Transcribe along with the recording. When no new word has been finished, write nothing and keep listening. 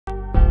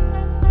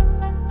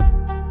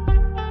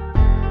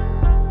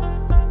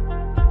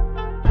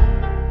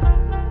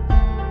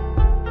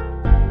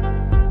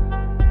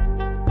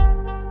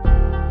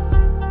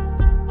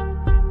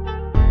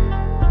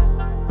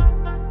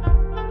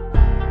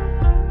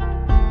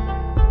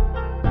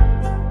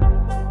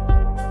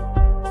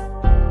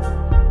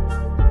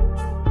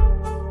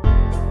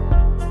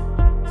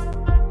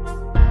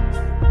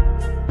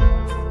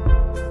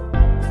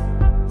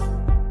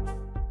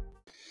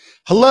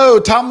Hello,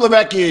 Tom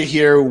Lavecchia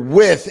here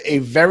with a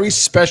very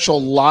special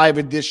live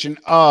edition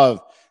of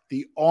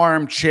the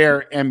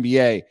Armchair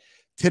NBA.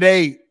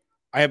 Today,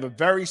 I have a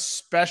very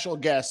special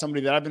guest,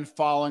 somebody that I've been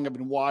following, I've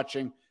been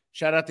watching.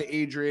 Shout out to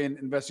Adrian,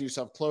 Invest in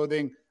Yourself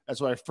Clothing. That's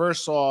where I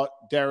first saw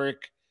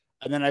Derek,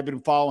 and then I've been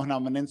following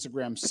him on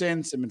Instagram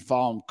since. I've been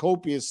following him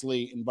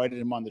copiously, invited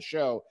him on the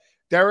show.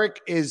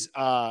 Derek is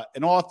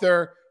an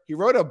author. He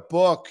wrote a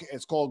book.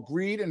 It's called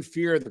Greed and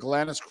Fear, the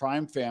Galanis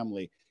Crime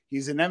Family.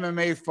 He's an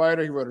MMA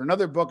fighter. He wrote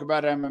another book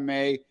about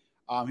MMA.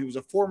 He was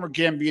a former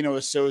Gambino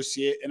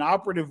associate. An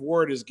operative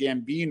word is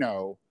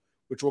Gambino,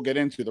 which we'll get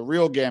into. The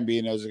real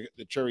Gambinos,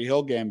 the Cherry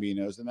Hill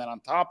Gambinos. And then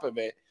on top of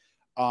it,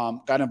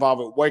 got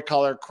involved with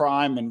white-collar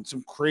crime and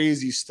some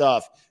crazy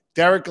stuff.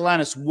 Derek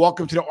Galanis,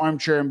 welcome to the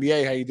Armchair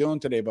NBA. How you doing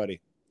today,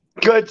 buddy?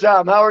 Good,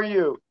 Tom. How are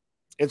you?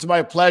 It's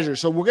my pleasure.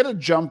 So we're going to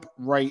jump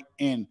right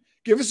in.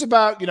 Give us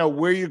about,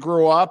 where you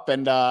grew up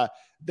and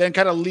then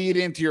kind of lead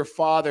into your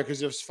father, because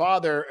his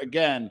father,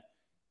 again,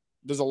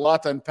 there's a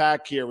lot to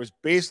unpack here, was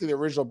basically the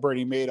original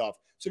Bernie Madoff.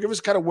 So give us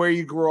kind of where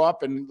you grew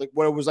up and like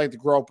what it was like to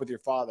grow up with your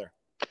father.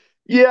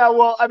 Yeah,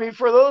 well, I mean,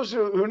 for those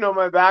who know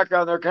my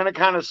background, they're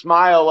kind of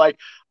smile. Like,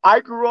 I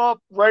grew up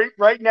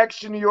right next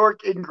to New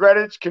York in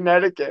Greenwich,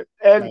 Connecticut.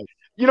 And,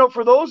 nice.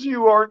 For those of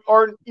you who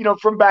aren't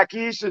from back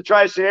east, the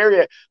tri-state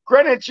area,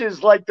 Greenwich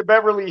is like the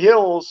Beverly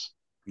Hills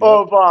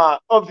of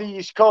the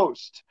East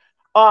Coast.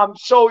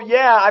 So,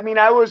 yeah, I mean,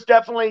 I was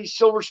definitely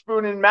silver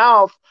spoon in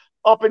mouth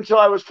up until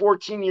I was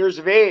 14 years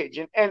of age.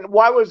 And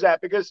why was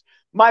that? Because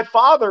my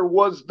father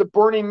was the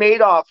Bernie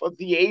Madoff of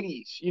the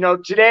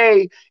 80s.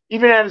 Today,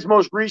 even at his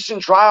most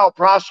recent trial,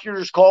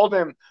 prosecutors called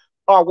him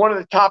one of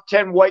the top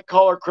 10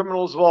 white-collar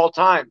criminals of all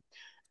time.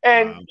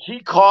 And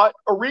he caught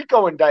a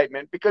RICO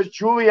indictment because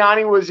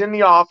Giuliani was in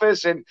the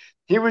office and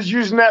he was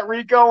using that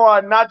RICO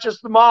on not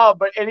just the mob,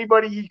 but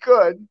anybody he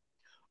could.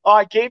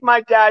 I gave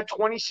my dad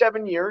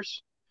 27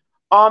 years.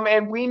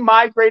 And we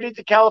migrated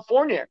to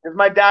California because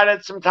my dad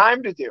had some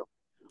time to do.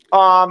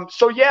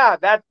 So yeah,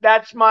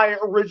 that's my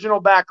original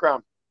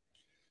background.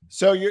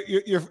 So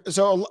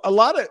so a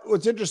lot of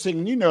what's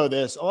interesting,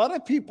 this, a lot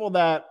of people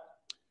that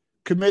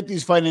commit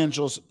these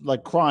financial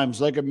like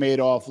crimes, like a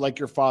Madoff, like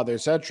your father,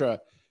 etc.,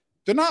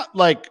 they're not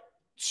like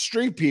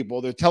street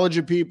people. They're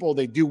intelligent people.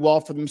 They do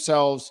well for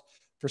themselves.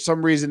 For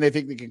some reason, they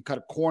think they can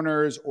cut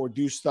corners or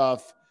do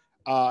stuff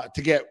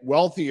to get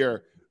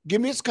wealthier. Give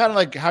me it's kind of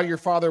like how your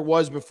father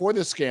was before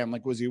the scam.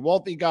 Like, was he a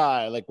wealthy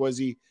guy? Like, was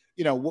he,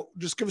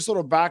 just give us a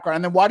little background.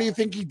 And then why do you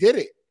think he did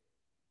it?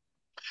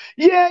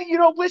 Yeah,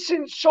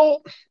 listen,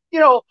 so,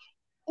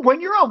 when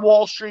you're on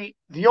Wall Street,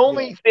 the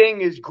only thing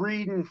is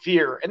greed and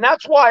fear. And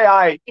that's why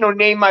I,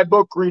 named my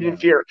book Greed and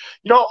Fear.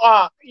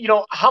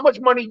 How much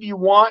money do you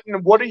want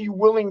and what are you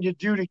willing to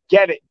do to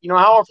get it?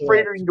 How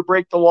afraid are you to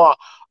break the law?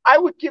 I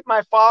would give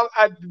my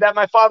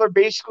father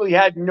basically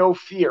had no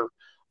fear.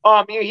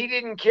 He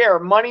didn't care.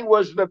 Money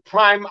was the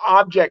prime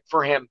object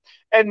for him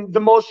and the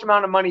most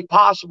amount of money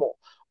possible.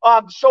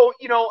 In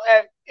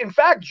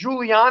fact,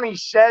 Giuliani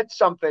said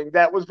something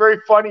that was very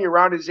funny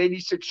around his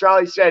 86 trial.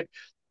 He said,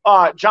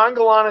 John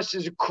Galanis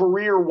is a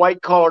career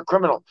white-collar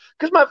criminal.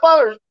 Because my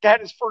father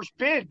had his first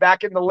bid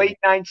back in the late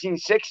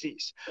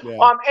 1960s. Yeah.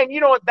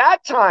 At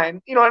that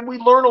time, and we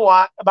learn a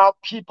lot about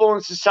people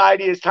in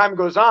society as time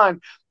goes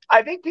on.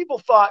 I think people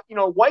thought,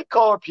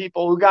 white-collar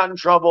people who got in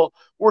trouble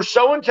were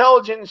so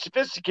intelligent and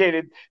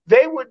sophisticated,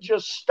 they would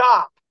just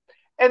stop.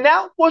 And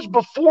that was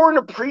before an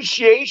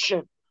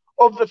appreciation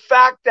of the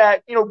fact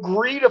that,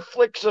 greed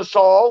afflicts us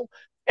all.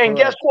 And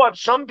guess what?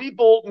 Some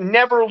people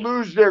never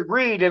lose their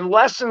greed, and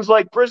lessons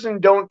like prison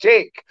don't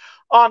take.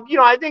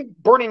 I think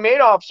Bernie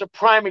Madoff's a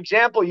prime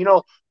example.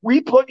 We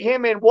put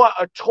him in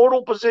a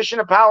total position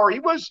of power.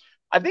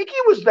 I think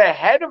he was the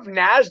head of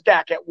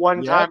NASDAQ at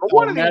one time, or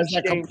one of the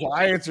NASDAQ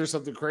compliance or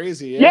something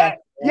crazy. Yeah.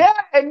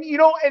 And,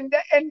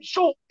 and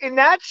so in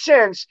that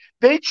sense,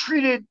 they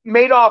treated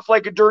Madoff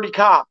like a dirty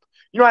cop.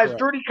 As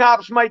dirty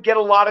cops might get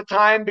a lot of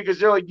time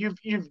because they're like,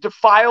 you've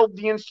defiled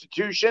the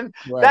institution.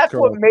 That's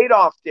what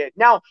Madoff did.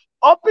 Now,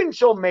 up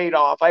until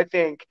Madoff, I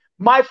think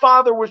my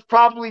father was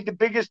probably the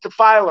biggest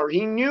defiler.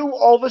 He knew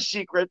all the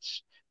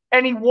secrets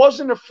and he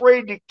wasn't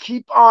afraid to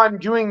keep on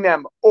doing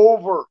them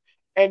over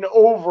and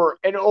over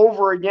and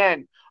over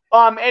again.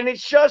 And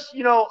it's just,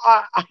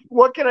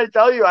 what can I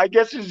tell you? I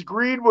guess his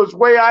greed was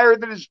way higher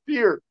than his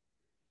fear.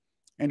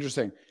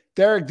 Interesting.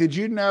 Derek, did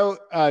you know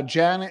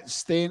Janet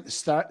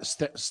Steinmeier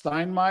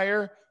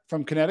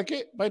from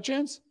Connecticut by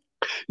chance?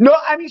 No,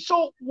 I mean,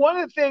 so one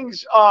of the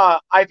things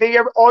I think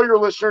all your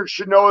listeners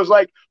should know is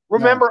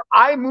remember,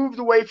 I moved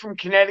away from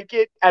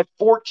Connecticut at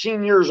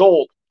 14 years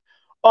old.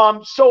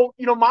 So,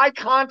 my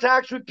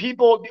contacts with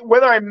people,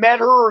 whether I met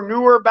her or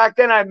knew her back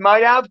then, I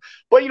might have,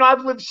 but,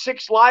 I've lived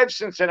 6 lives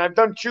since then. I've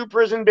done 2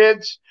 prison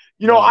bids.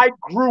 I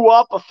grew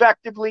up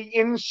effectively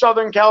in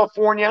Southern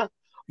California.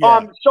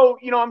 So,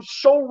 I'm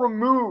so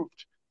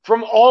removed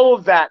from all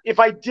of that. If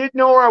I did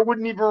know her, I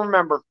wouldn't even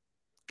remember.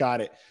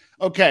 Got it.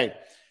 Okay.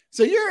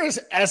 So you're, in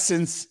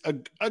essence,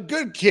 a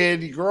good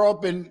kid. You grow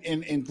up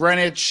in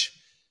Greenwich.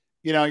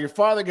 Your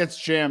father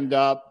gets jammed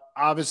up.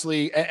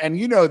 obviously, and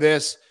you know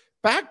this,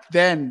 back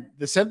then,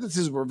 the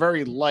sentences were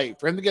very light.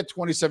 For him to get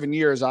 27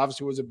 years,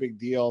 obviously, was a big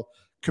deal.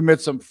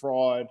 Commit some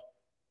fraud.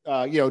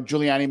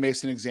 Giuliani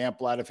makes an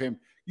example out of him.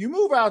 You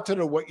move out to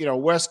the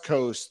West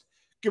Coast.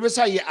 Give us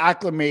how you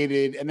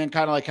acclimated, and then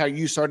kind of like how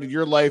you started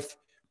your life,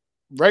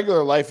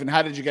 regular life, and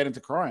how did you get into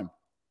crime?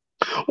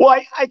 Well,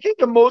 I think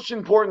the most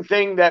important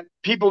thing that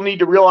people need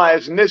to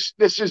realize, and this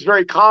is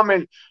very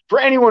common for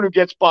anyone who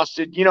gets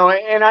busted,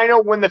 and I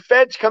know when the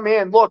feds come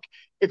in, look,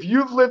 if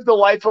you've lived a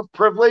life of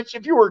privilege,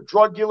 if you were a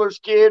drug dealer's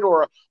kid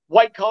or a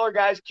white collar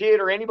guy's kid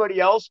or anybody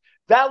else,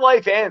 that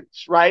life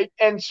ends, right?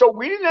 And so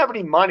we didn't have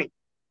any money.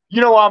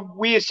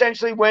 We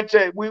essentially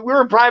we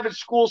were in private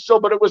school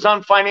still, but it was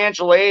on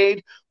financial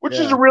aid, which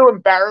is a real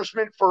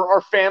embarrassment for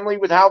our family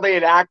with how they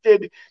had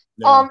acted.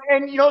 Yeah.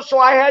 So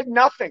I had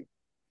nothing.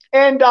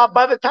 And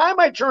by the time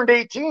I turned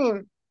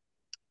 18,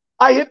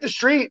 I hit the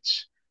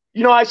streets.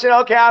 I said,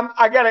 okay,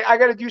 I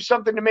gotta do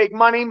something to make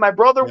money. My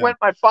brother went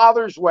my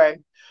father's way,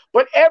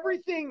 but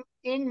everything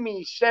in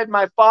me said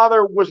my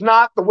father was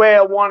not the way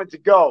I wanted to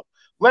go.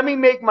 Let me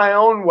make my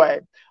own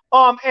way.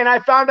 And I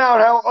found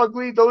out how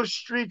ugly those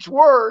streets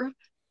were.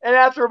 And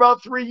after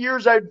about 3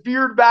 years, I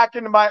veered back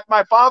into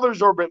my father's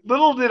orbit.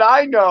 Little did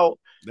I know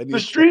the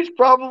streets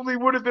probably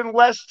would have been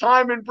less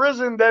time in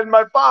prison than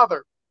my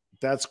father.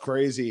 That's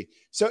crazy.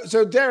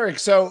 So Derek,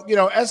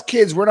 as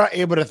kids, we're not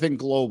able to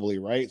think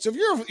globally, right? So if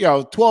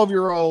you're,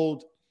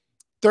 12-year-old,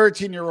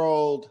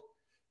 13-year-old,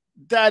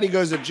 daddy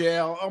goes to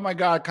jail. Oh my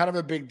God, kind of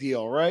a big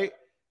deal, right? It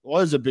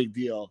was a big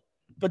deal.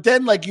 But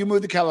then like you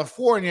move to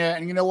California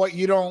and you know what?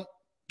 You don't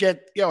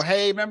get,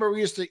 hey, remember we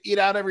used to eat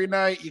out every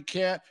night. You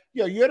can't,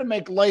 you had to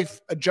make life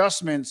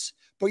adjustments,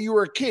 but you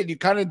were a kid. You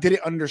kind of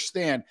didn't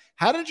understand.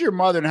 How did your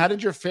mother and how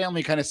did your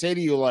family kind of say to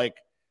you, like,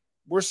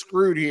 we're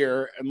screwed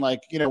here, and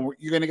like, you're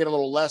going to get a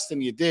little less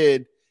than you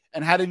did?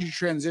 And how did you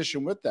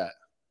transition with that?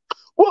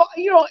 Well,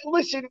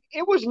 listen,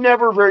 it was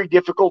never very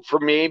difficult for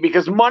me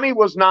because money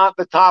was not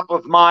the top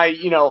of my,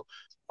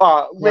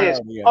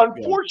 list.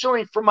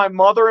 Unfortunately for my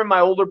mother and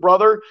my older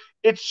brother,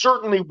 it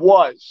certainly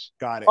was.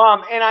 Got it.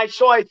 And I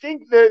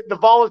think the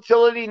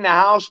volatility in the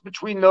house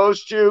between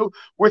those two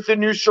with the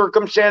new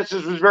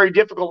circumstances was very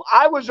difficult.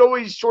 I was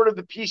always sort of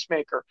the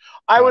peacemaker.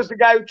 I was the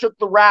guy who took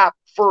the rap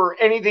for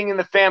anything in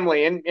the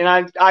family. And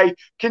I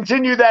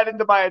continue that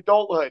into my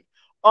adulthood.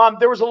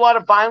 There was a lot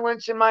of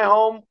violence in my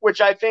home,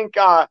 which I think,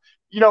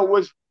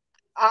 was,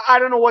 I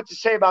don't know what to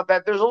say about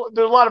that. There's a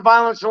lot of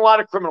violence in a lot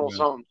of criminals'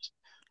 homes.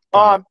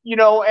 My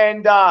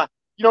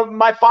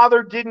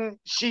father didn't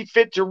see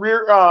fit to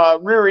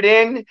rear it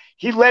in.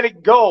 He let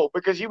it go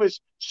because he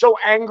was so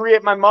angry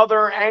at my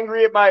mother,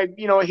 angry at my,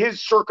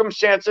 his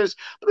circumstances.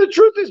 But the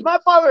truth is my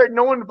father had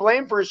no one to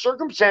blame for his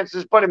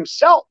circumstances but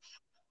himself.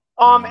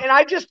 And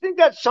I just think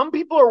that some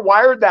people are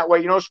wired that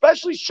way,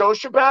 especially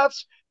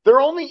sociopaths. They're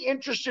only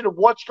interested in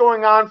what's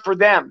going on for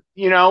them,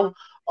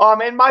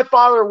 and my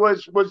father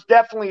was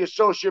definitely a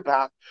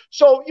sociopath.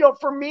 So,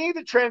 for me,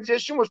 the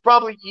transition was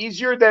probably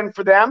easier than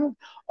for them.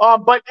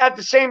 But at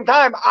the same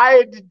time, I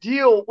had to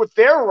deal with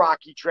their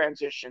rocky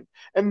transition,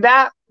 and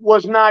that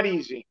was not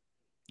easy.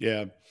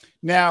 Yeah.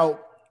 Now,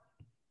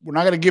 we're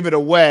not going to give it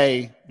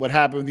away what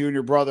happened with you and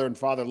your brother and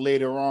father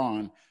later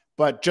on,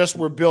 but just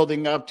we're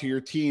building up to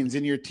your teens.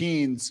 In your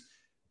teens,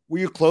 were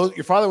you close?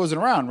 Your father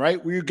wasn't around,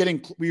 right? Were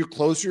you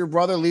close to your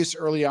brother, at least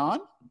early on?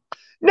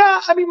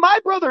 No, I mean, my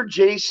brother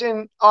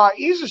Jason,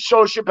 he's a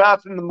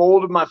sociopath in the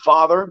mold of my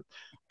father.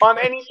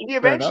 And he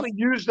eventually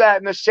used that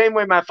in the same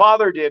way my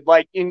father did,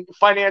 like in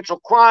financial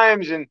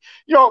crimes. And,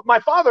 my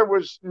father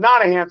was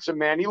not a handsome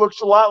man. He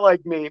looks a lot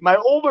like me. My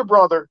older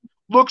brother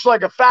looks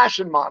like a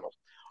fashion model.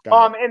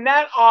 And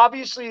that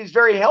obviously is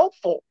very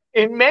helpful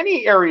in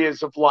many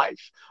areas of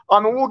life.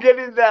 And we'll get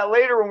into that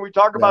later when we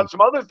talk about some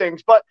other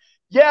things. But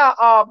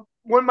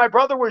when my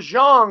brother was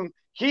young,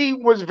 he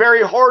was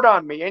very hard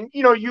on me. And,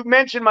 you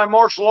mentioned my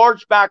martial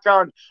arts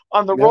background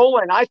on the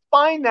roll-in. I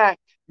find that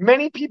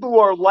many people who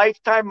are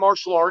lifetime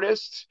martial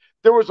artists,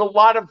 there was a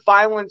lot of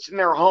violence in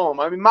their home.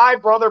 I mean, my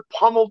brother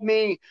pummeled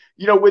me,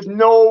 with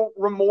no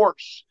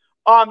remorse.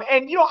 And,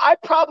 I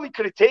probably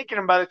could have taken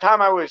him by the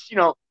time I was,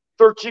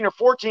 13 or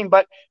 14,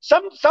 but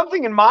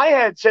something in my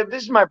head said,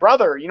 this is my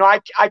brother.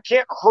 I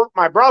can't hurt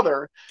my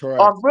brother.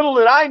 Little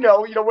did I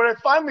know, when I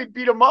finally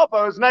beat him up,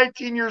 I was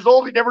 19 years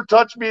old. He never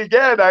touched me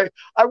again.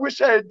 I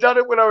wish I had done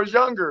it when I was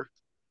younger.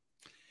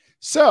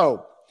 So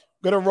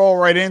I'm going to roll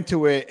right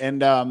into it.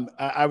 And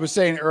I was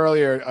saying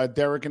earlier,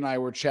 Derek and I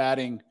were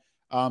chatting.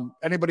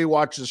 Anybody who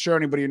watches the show,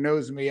 anybody who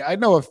knows me, I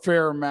know a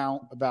fair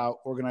amount about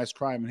organized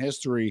crime and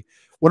history.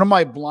 One of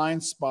my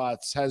blind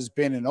spots has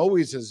been and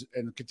always has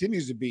and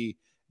continues to be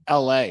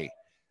LA.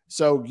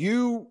 So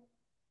you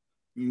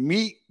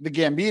meet the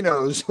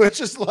Gambinos,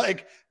 which is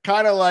like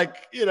kind of like,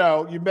 you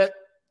met,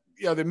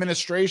 the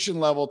administration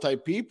level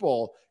type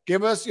people.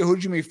 Give us,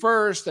 who'd you meet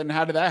first and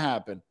how did that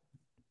happen?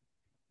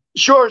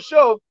 Sure.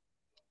 So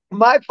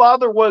my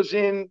father was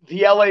in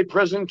the LA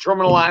prison,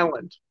 Terminal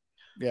Island.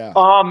 Yeah.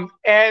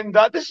 And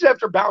this is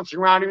after bouncing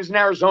around. He was in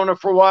Arizona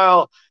for a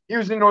while. He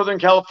was in Northern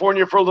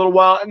California for a little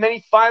while. And then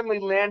he finally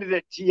landed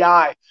at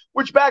TI,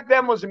 which back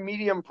then was a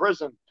medium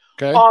prison.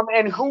 Okay.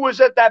 And who was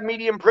at that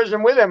medium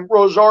prison with him?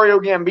 Rosario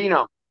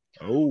Gambino.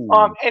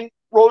 Oh. And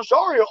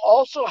Rosario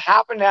also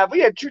happened to have,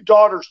 he had 2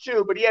 daughters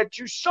too, but he had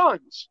 2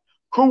 sons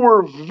who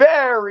were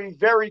very,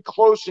 very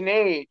close in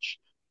age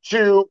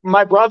to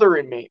my brother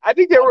and me. I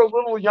think they were a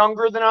little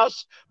younger than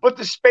us, but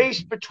the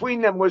space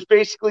between them was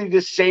basically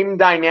the same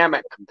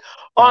dynamic.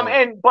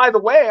 And by the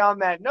way, on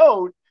that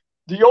note,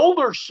 the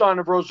older son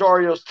of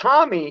Rosario's,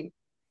 Tommy,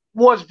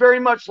 was very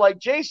much like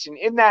Jason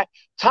in that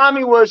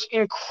Tommy was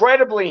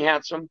incredibly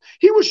handsome.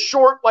 He was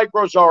short like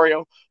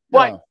Rosario,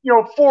 but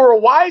for a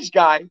wise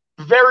guy,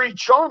 very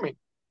charming.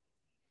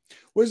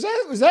 Was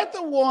that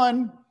the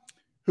one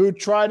who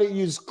tried to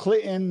use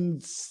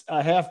Clinton's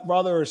half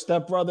brother or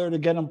step brother to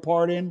get him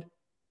pardoned?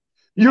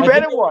 You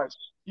bet it was.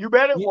 You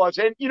bet it was.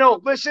 And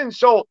listen,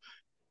 so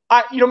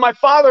my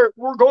father,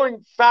 we're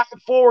going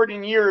forward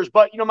in years,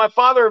 but my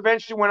father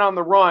eventually went on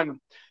the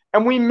run,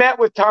 and we met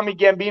with Tommy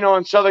Gambino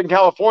in Southern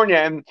California,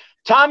 and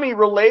Tommy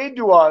relayed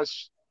to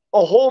us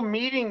a whole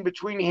meeting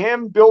between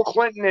him, Bill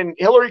Clinton, and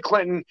Hillary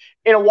Clinton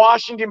in a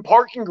Washington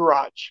parking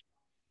garage.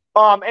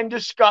 And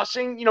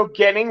discussing,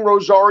 getting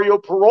Rosario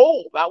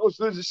parole. That was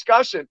the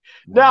discussion.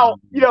 Wow.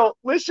 Now,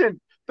 listen,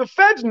 the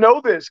feds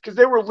know this because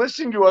they were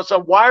listening to us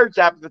on wiretap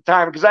at the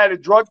time because I had a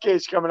drug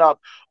case coming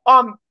up.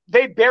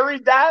 They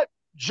buried that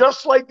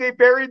just like they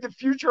buried the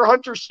future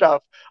Hunter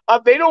stuff.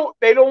 They don't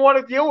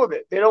want to deal with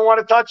it. They don't want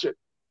to touch it.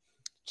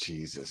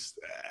 Jesus.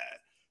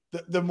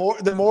 The more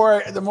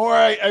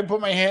I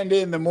put my hand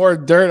in, the more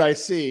dirt I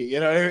see,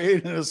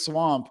 in the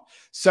swamp.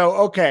 So,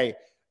 okay.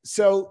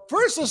 So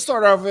first, let's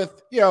start off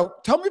with,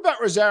 tell me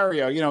about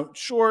Rosario,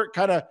 short,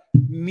 kind of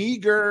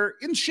meager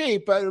in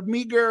shape, but a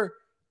meager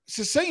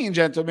Sicilian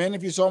gentleman.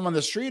 If you saw him on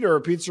the street or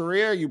a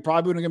pizzeria, you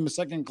probably wouldn't give him a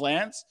second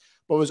glance,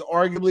 but was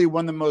arguably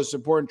one of the most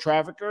important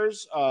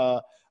traffickers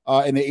in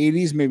the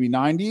 80s, maybe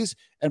 90s,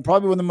 and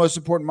probably one of the most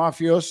important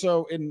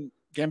mafioso in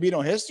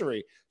Gambino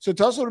history. So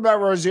tell us a little about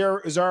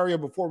Rosario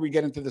before we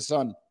get into the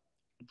sun.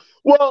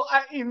 Well,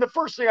 the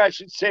first thing I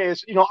should say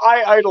is,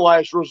 I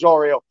idolized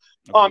Rosario.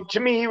 Okay. To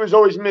me, he was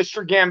always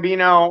Mr.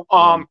 Gambino.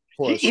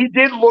 He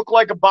did look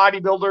like a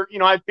bodybuilder.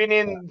 I've been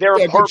in their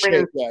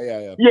apartment.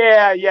 Yeah.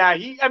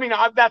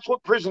 That's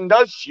what prison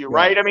does to you,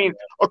 right?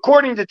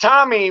 According to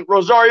Tommy,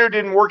 Rosario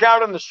didn't work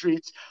out on the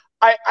streets.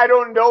 I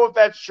don't know if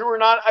that's true or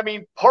not.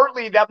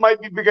 Partly that might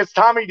be because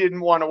Tommy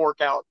didn't want to work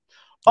out.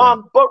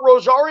 But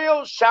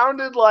Rosario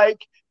sounded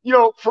like,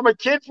 from a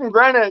kid from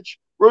Greenwich,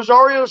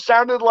 Rosario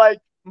sounded like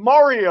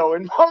Mario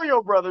and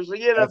Mario Brothers.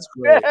 He had a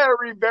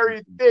very,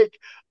 very thick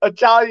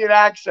Italian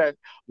accent.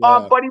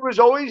 But he was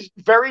always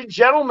very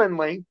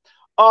gentlemanly.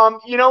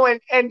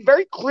 And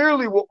very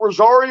clearly what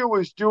Rosario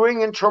was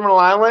doing in Terminal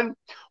Island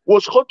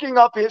was hooking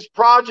up his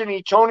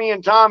progeny, Tony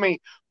and Tommy,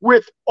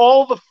 with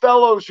all the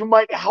fellows who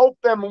might help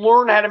them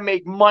learn how to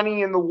make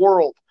money in the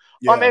world.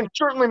 And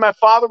certainly my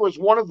father was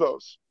one of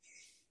those.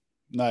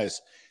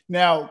 Nice.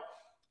 Now,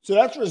 so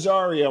that's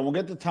Rosario. We'll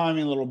get to Tommy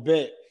in a little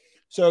bit.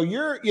 So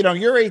you're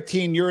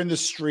 18, you're in the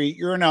street,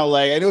 you're in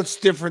LA. I know it's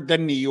different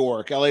than New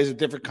York. LA is a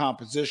different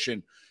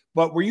composition.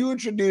 But were you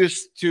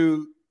introduced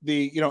to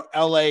the,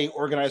 LA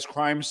organized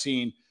crime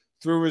scene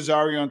through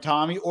Rosario and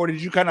Tommy, or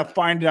did you kind of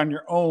find it on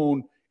your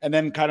own and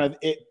then kind of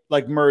it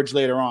like merged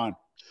later on?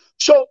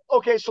 So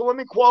let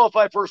me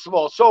qualify first of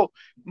all. So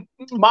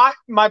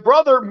my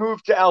brother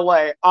moved to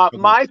LA.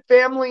 My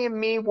family and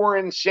me were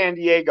in San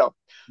Diego.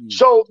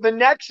 So the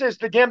nexus,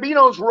 the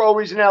Gambinos were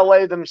always in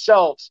LA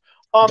themselves.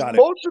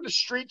 Most of the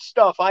street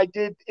stuff I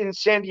did in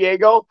San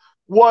Diego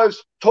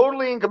was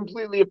totally and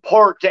completely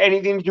apart to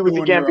anything to do with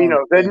the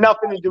Gambinos. It had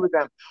nothing to do with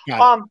them.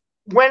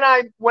 When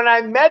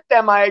I met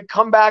them, I had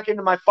come back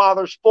into my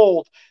father's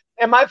fold,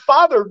 and my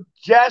father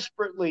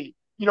desperately,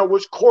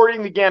 was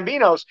courting the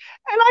Gambinos.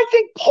 And I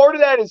think part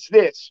of that is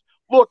this.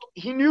 Look,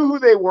 he knew who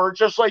they were,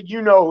 just like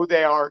you know who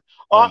they are.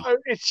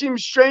 It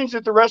seems strange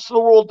that the rest of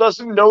the world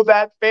doesn't know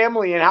that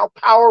family and how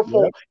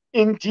powerful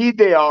indeed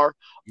they are.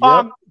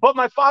 But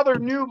my father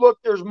knew, look,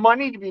 there's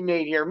money to be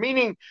made here.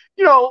 Meaning,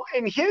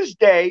 in his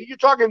day, you're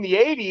talking the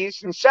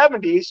 80s and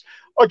 70s,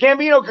 a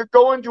Gambino could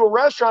go into a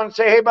restaurant and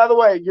say, hey, by the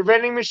way, your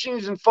vending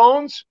machines and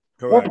phones,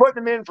 we're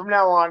putting them in from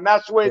now on.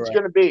 That's the way it's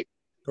going to be.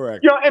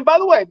 Correct. And by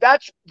the way,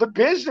 that's the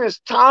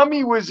business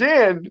Tommy was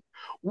in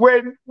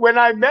when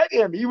I met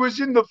him. He was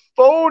in the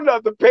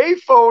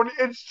payphone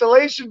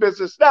installation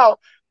business. Now,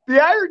 the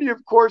irony,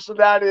 of course, of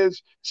that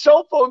is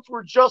cell phones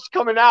were just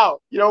coming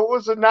out. It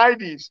was the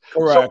 90s.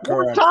 Correct.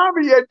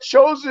 Tommy had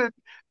chosen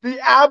the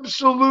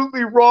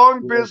absolutely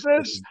wrong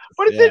business,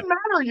 but it didn't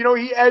matter.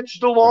 He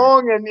edged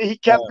along and he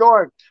kept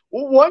going.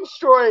 Well, one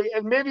story,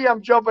 and maybe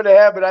I'm jumping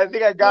ahead, but I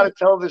think I got to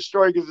tell this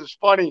story because it's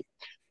funny.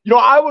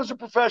 I was a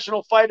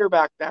professional fighter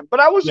back then, but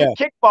I was a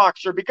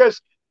kickboxer because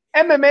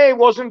MMA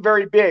wasn't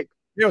very big.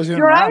 Yeah, it was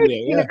around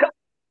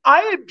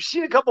I had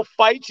seen a couple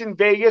fights in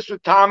Vegas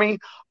with Tommy.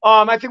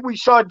 I think we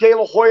saw a De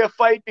La Hoya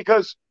fight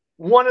because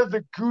one of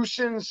the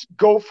Goosen's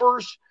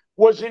Gophers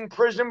was in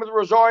prison with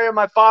Rosario,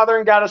 my father,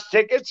 and got us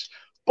tickets.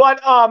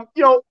 But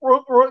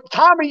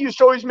Tommy used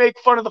to always make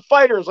fun of the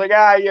fighters, like,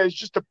 yeah, he's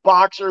just a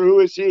boxer. Who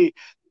is he?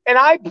 And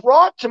I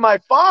brought to my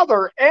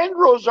father and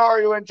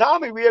Rosario and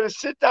Tommy, we had to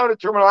sit down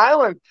at Terminal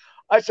Island.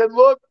 I said,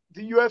 look,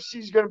 the UFC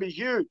is going to be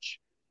huge.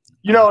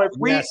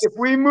 Yes. If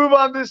we move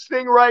on this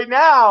thing right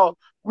now,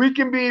 we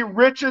can be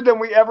richer than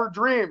we ever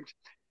dreamed.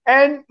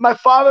 And my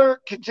father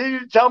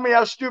continued to tell me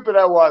how stupid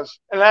I was,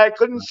 and I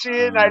couldn't see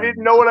it, and I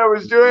didn't know what I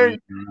was doing.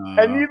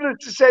 And needless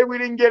to say, we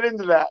didn't get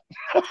into that.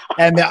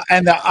 and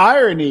the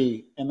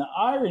irony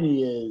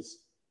is,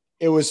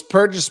 it was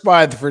purchased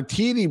by the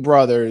Fertitti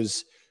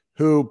brothers,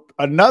 who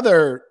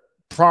another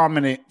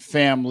prominent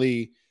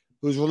family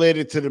who's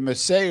related to the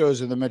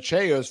Maceos or the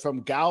Macheos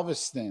from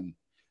Galveston.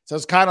 So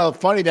it's kind of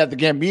funny that the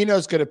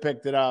Gambinos could have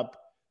picked it up,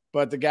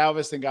 but the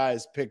Galveston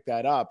guys picked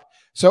that up.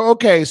 So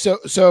okay, so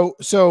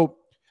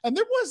and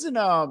there wasn't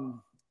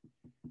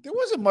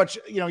much,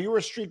 you were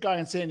a street guy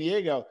in San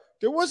Diego.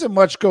 There wasn't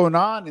much going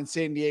on in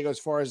San Diego as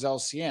far as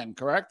LCN,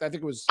 correct? I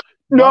think it was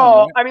no.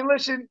 Right? I mean,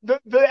 listen, the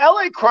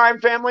LA crime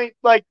family,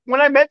 like when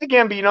I met the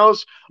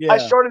Gambinos, I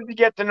started to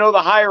get to know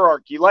the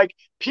hierarchy. Like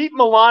Pete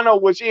Milano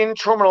was in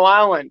Terminal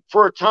Island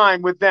for a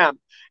time with them.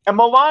 And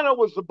Milano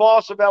was the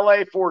boss of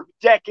LA for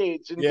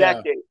decades and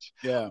decades.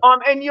 Yeah.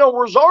 And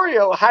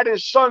Rosario had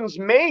his sons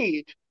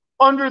made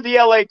under the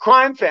LA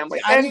crime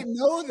family. I didn't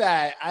know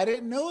that.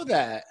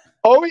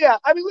 Oh yeah.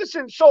 I mean,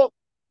 listen, so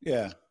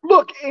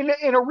look, in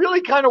a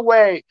really kind of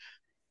way,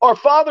 our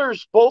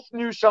fathers both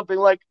knew something,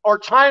 like our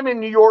time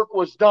in New York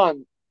was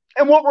done.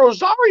 And what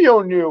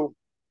Rosario knew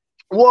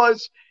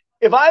was,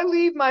 if I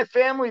leave my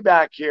family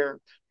back here,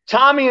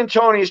 Tommy and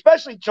Tony,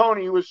 especially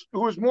Tony, who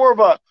was more of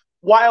a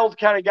wild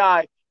kind of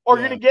guy, are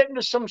going to get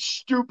into some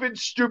stupid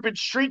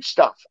street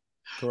stuff.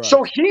 Correct.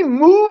 So he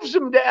moves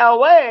them to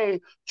LA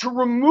to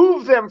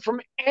remove them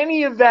from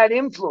any of that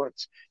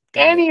influence,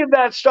 any of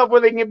that stuff where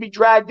they can be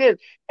dragged in.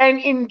 And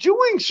in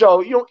doing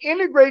so,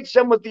 integrates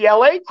them with the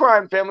LA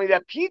crime family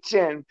that Pete's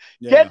in,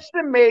 gets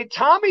them made.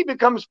 Tommy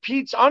becomes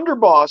Pete's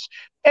underboss.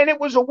 And it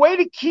was a way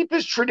to keep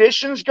his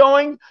traditions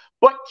going,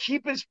 but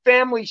keep his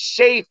family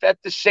safe at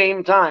the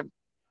same time.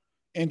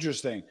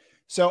 Interesting.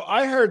 So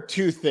I heard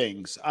two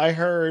things. I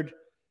heard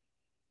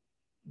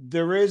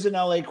there is an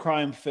LA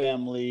crime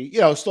family,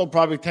 still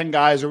probably 10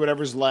 guys or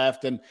whatever's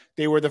left. And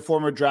they were the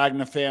former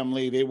Dragna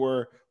family. They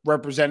were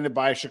represented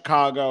by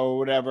Chicago or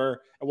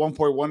whatever. At one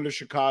point, one to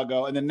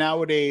Chicago. And then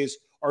nowadays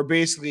are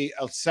basically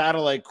a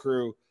satellite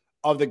crew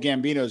of the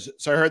Gambinos.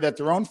 So I heard that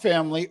their own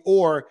family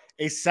or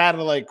a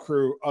satellite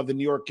crew of the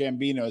New York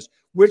Gambinos.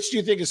 Which do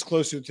you think is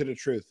closer to the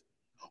truth?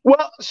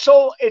 Well,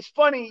 so it's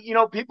funny,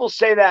 people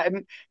say that.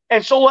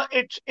 And so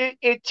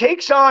it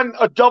takes on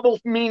a double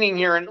meaning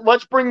here. And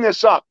let's bring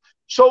this up.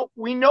 So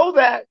we know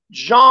that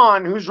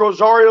John, who's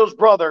Rosario's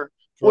brother,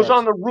 was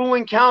on the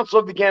ruling council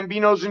of the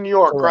Gambinos in New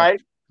York,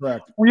 right?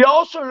 Correct. We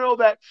also know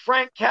that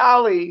Frank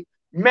Cali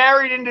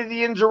married into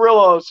the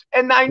Inzerillos.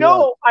 And I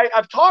know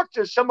I've talked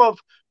to some of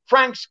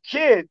Frank's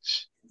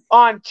kids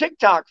on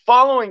TikTok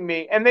following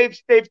me, and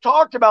they've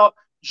talked about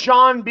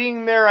John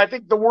being there. I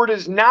think the word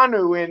is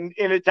nanu in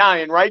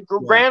Italian, right?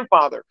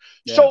 Grandfather.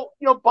 Yeah. So,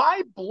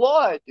 by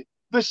blood,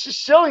 the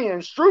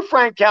Sicilians, through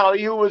Frank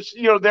Cali, who was,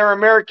 their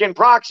American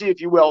proxy,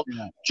 if you will,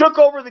 took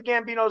over the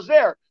Gambinos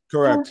there.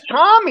 Correct. Through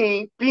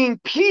Tommy being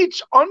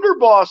Pete's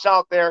underboss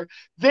out there,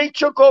 they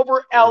took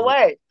over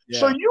LA. Yeah.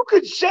 So you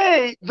could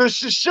say the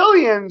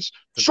Sicilians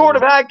sort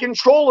of had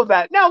control of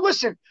that. Now,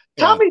 listen,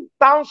 Tommy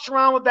bounced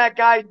around with that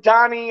guy,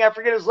 Donnie, I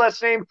forget his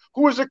last name,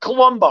 who was a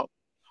Colombo.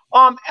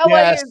 LA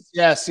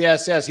yes.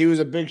 He was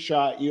a big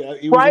shot. He was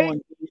the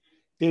one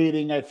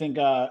dating, I think,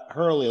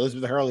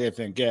 Elizabeth Hurley, I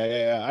think.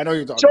 Yeah. I know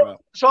you're talking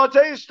about. So I'll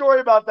tell you a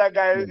story about that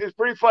guy. It's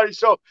pretty funny.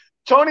 So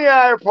Tony and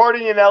I are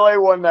partying in LA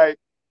one night,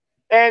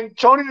 and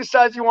Tony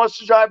decides he wants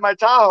to drive my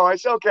Tahoe. I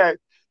said, okay.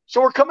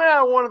 So we're coming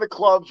out of one of the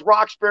clubs,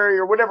 Roxbury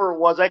or whatever it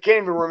was. I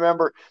can't even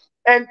remember.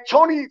 And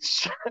Tony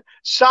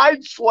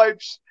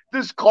sideswipes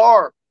this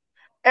car.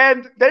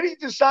 And then he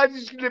decides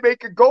he's going to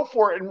make a go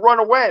for it and run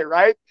away,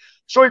 right?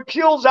 So he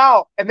peels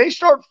out, and they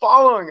start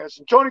following us.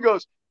 And Tony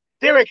goes,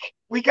 Derek,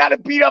 we got to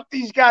beat up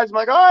these guys. I'm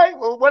like, all right,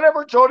 well,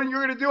 whatever, Tony,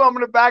 you're going to do, I'm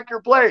going to back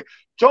your play.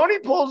 Tony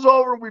pulls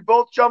over, and we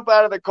both jump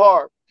out of the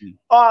car.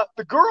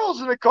 The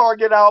girls in the car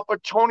get out,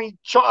 but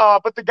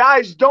but the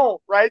guys don't,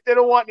 right? They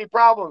don't want any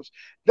problems.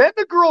 Then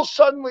the girl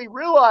suddenly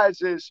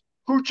realizes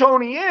who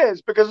Tony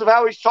is because of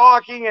how he's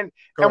talking and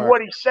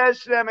what he says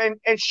to them.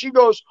 And she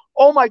goes,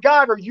 oh, my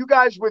God, are you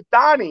guys with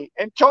Donnie?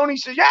 And Tony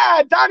says,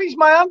 yeah, Donnie's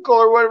my uncle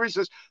or whatever he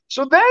says.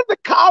 So then the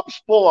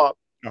cops pull up,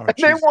 and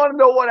they want to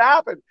know what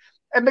happened.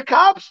 And the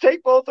cops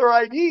take both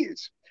their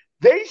IDs.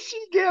 They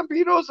see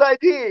Gambino's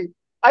ID.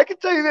 I can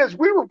tell you this.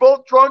 We were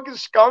both drunk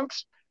as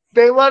skunks.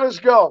 They let us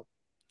go.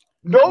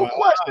 No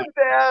questions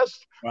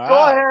asked. Wow.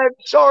 Go ahead.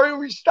 Sorry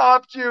we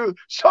stopped you.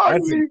 Sorry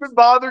we even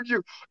bothered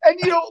you. And,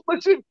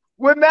 listen,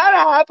 when that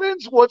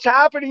happens, what's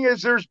happening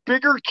is there's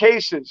bigger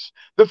cases.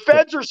 The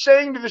feds are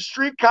saying to the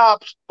street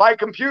cops, by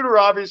computer,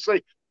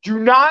 obviously, do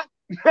not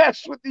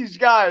mess with these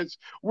guys.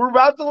 We're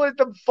about to let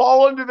them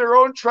fall into their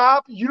own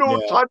trap. You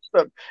don't Yeah. touch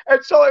them.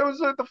 And so it was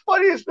the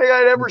funniest thing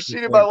I'd ever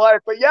seen in my life.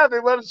 But yeah, they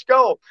let us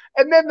go.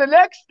 And then the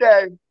next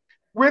day,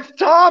 with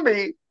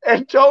Tommy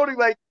and Tony,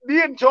 like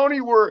me and Tony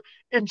were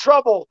in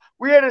trouble.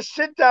 We had to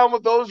sit down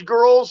with those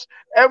girls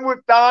and with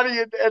Donnie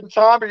and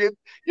Tommy. And,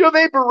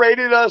 they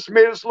berated us,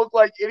 made us look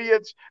like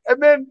idiots.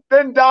 And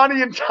then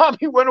Donnie and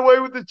Tommy went away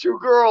with the two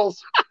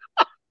girls.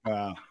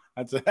 Wow.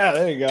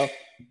 There you go.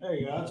 There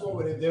you go. That's one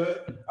way to do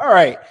it. All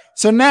right.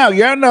 So now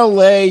you're in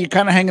LA. You're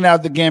kind of hanging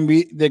out with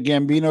the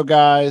Gambino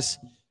guys.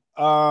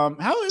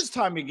 How is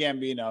Tommy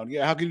Gambino?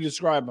 Yeah. How can you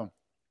describe him?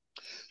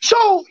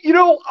 So,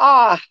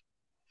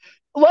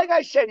 like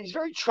I said, he's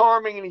very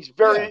charming and he's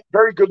very,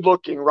 very good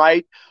looking,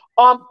 right?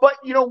 But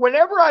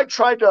whenever I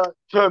tried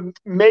to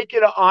make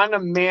it on a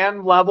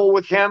man level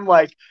with him,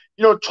 like,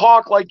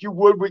 talk like you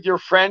would with your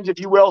friends, if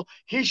you will,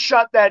 he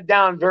shut that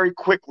down very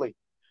quickly.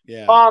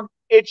 Yeah.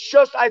 It's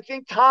just, I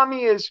think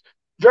Tommy is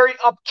very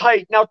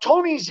uptight. Now,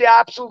 Tony's the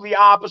absolutely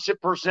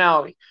opposite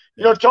personality.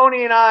 Yeah.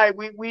 Tony and I,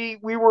 we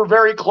were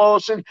very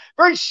close and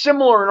very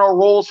similar in our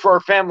roles for our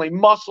family,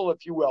 muscle,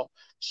 if you will.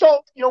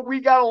 So, we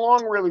got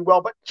along really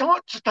well. But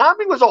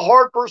Tommy was a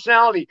hard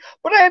personality.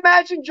 But I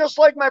imagine just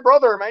like my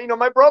brother,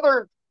 my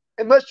brother,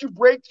 unless you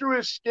break through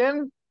his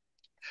skin,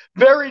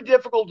 very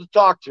difficult to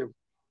talk to.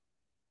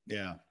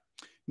 Yeah.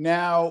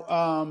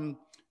 Now,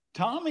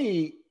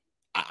 Tommy,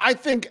 I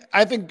think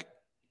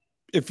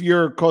if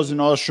you're Cosa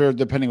Nostra,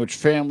 depending which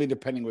family,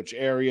 depending which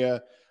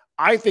area,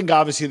 I think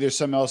obviously there's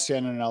some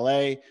LCN in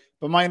LA,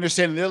 but my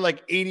understanding, they're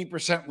like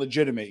 80%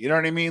 legitimate. You know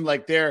what I mean?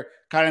 Like they're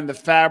kind of in the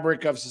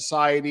fabric of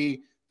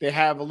society. They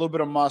have a little bit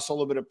of muscle, a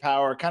little bit of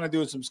power, kind of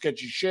doing some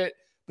sketchy shit,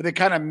 but they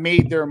kind of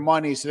made their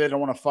money, so they don't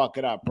want to fuck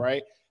it up,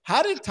 right?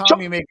 How did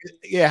Tommy make it?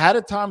 Yeah, how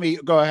did Tommy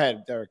go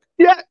ahead, Derek?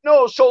 Yeah,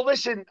 no. So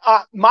listen,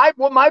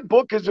 what my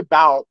book is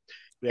about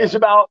is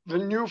about the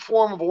new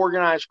form of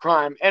organized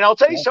crime. And I'll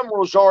tell you something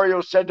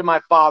Rosario said to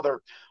my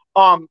father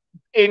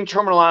in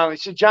Terminal Island.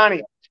 He said,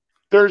 Johnny,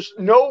 there's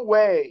no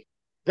way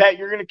that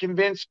you're going to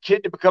convince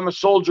Kid to become a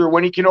soldier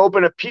when he can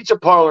open a pizza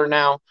parlor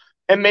now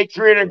and make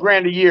 300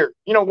 grand a year.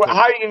 How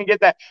are you going to get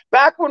that?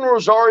 Back when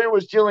Rosario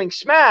was dealing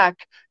smack,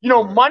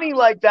 money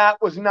like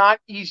that was not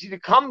easy to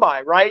come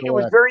by, right? It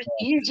was very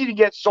easy to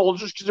get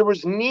soldiers because there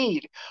was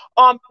need.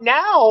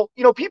 Now,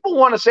 people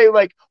want to say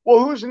like,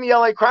 well, who's in the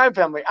LA crime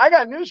family? I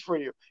got news for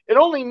you. It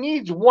only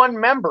needs one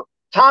member.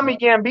 Tommy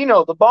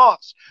Gambino, the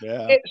boss.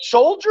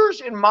 Soldiers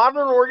in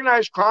modern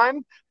organized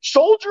crime,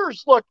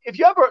 soldiers, look, if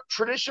you have a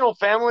traditional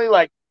family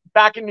like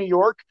back in New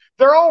York,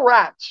 they're all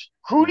rats.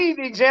 Hootie,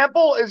 the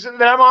example is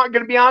that I'm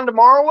going to be on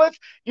tomorrow with.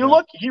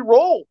 Look, he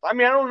rolled. I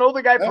mean, I don't know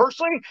the guy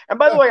personally. And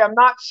by the way, I'm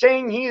not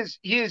saying he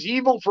is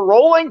evil for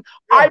rolling.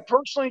 I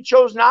personally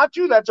chose not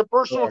to. That's a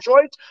personal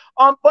choice.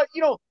 But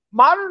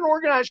modern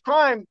organized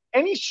crime,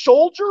 any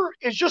soldier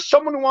is just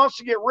someone who wants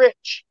to get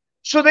rich.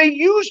 So they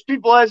use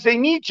people as they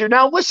need to.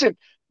 Now, listen,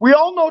 we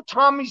all know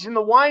Tommy's in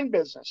the wine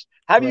business.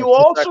 Have you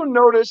also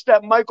noticed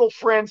that Michael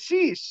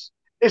Francis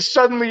is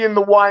suddenly in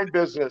the wine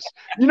business?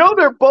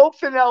 They're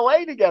both in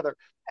LA together.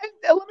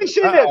 And let me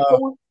say this.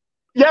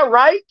 Yeah,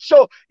 right?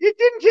 So it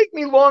didn't take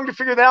me long to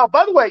figure that out.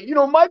 By the way,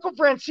 Michael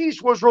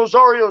Francis was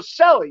Rosario's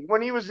celly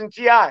when he was in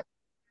TI.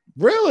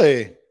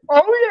 Really?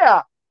 Oh,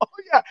 yeah. Oh,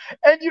 yeah.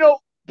 And,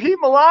 Pete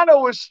Milano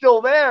was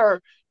still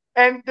there.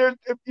 And there,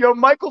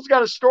 Michael's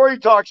got a story he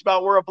talks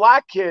about where a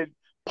black kid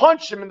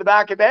punched him in the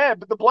back of the head,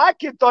 but the black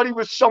kid thought he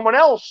was someone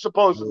else,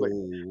 supposedly.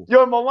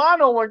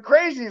 Milano went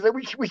crazy. He's like,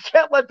 we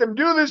can't let them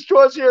do this to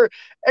us here.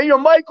 And,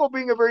 Michael,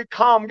 being a very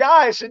calm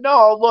guy, said,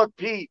 no, look,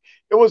 Pete,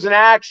 it was an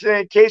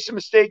accident, case of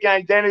mistaken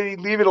identity,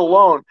 leave it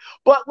alone.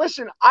 But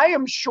listen, I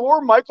am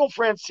sure Michael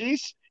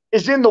Francis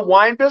is in the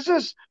wine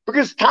business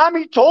because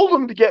Tommy told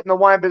him to get in the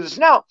wine business.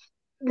 Now,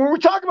 when we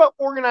talk about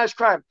organized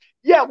crime,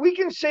 yeah, we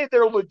can say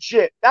they're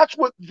legit. That's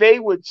what they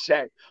would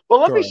say. But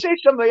let me say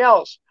something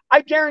else.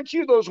 I guarantee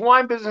you those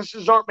wine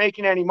businesses aren't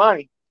making any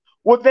money.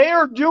 What they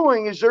are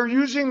doing is they're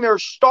using their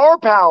star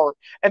power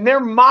and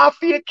their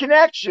mafia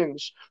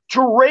connections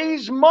to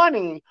raise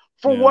money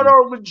for what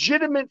are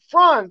legitimate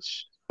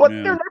fronts, but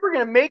they're never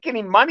going to make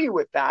any money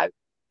with that.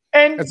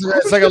 And it's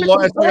like a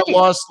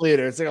loss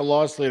leader. It's like a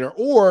loss leader.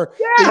 Or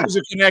they use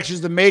their connections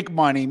to make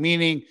money,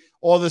 meaning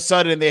all of a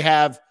sudden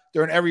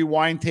they're in every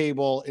wine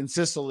table in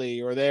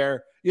Sicily or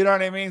they're, you know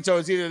what I mean? So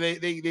it's either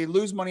they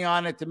lose money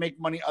on it to make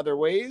money other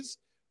ways.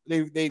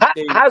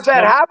 How's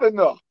that happen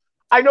though?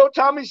 I know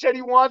Tommy said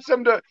he wants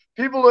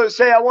people to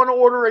say, I want to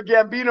order a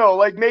Gambino,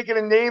 like make it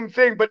a name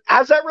thing. But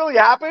has that really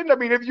happened? I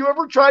mean, have you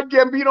ever tried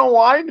Gambino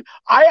wine?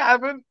 I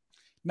haven't.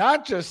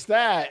 Not just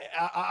that.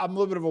 I'm a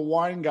little bit of a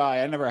wine guy.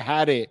 I never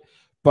had it,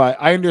 but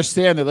I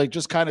understand that like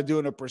just kind of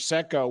doing a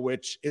Prosecco,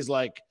 which is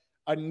like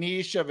a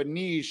niche of a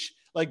niche.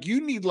 Like you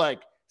need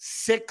like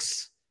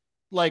 6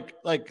 like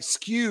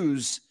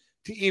SKUs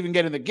to even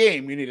get in the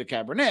game. You need a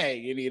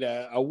Cabernet. You need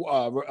a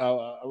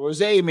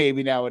Rosé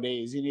maybe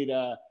nowadays. You need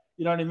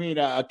you know what I mean?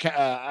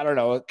 I don't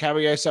know, a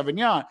Cabernet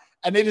Sauvignon.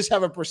 And they just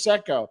have a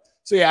Prosecco.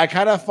 So yeah, I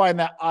kind of find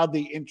that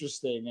oddly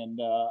interesting, and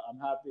I'm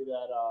happy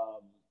that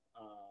I'm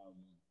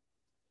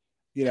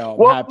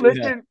Well, happy that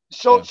listen,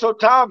 yeah. so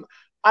Tom,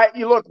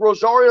 you look,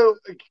 Rosario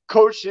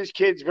coached his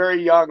kids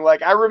very young.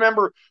 Like I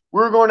remember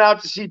we were going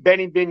out to see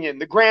Benny Binion,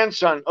 the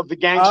grandson of the Oh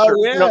gangster,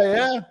 yeah,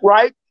 yeah,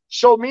 right?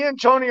 So me and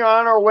Tony are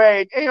on our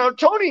way. And,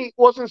 Tony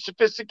wasn't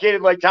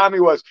sophisticated like Tommy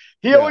was.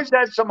 He yeah, always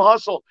had some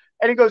hustle.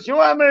 And he goes, "You know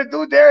what I'm gonna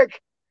do, Derek?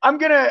 I'm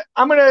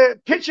gonna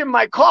pitch him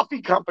my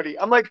coffee company."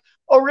 I'm like,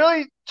 "Oh,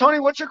 really? Tony,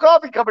 what's your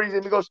coffee company's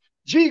name?" He goes,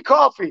 "G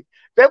Coffee."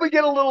 Then we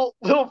get a little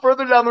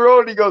further down the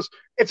road, and he goes,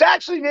 "It's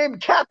actually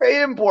named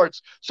Cafe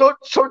Imports." So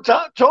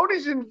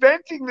Tony's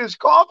inventing this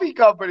coffee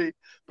company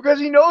because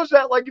he knows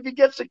that, like, if he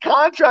gets a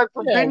contract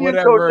for yeah, Binion's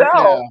whatever, yeah,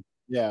 Hotel,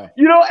 yeah,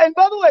 and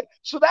by the way,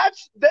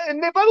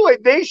 by the way,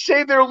 they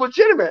say they're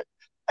legitimate.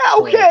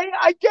 correct. Okay,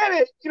 I get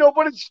it,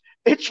 but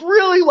it's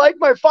really like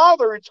my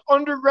father. It's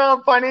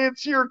underground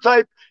financier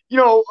type,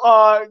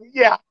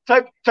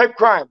 type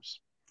crimes.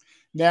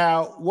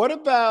 Now, what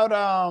about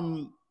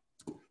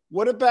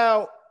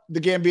the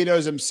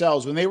Gambinos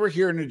themselves when they were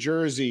here in New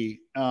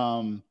Jersey?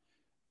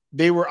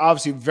 They were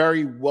obviously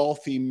very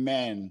wealthy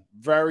men,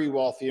 very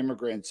wealthy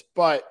immigrants,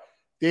 but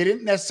they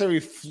didn't necessarily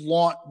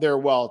flaunt their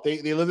wealth.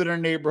 They lived in a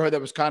neighborhood that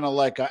was kind of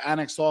like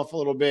annexed off a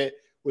little bit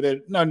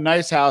with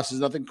nice houses,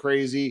 nothing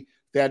crazy.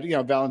 They had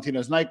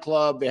Valentino's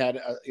nightclub. They had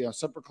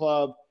supper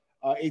club,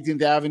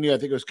 18th Avenue. I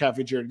think it was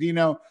Cafe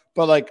Giardino.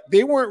 But like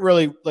they weren't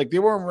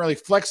really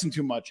flexing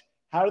too much.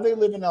 How do they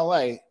live in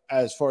LA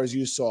as far as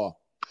you saw?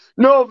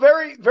 No,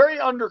 very, very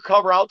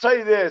undercover. I'll tell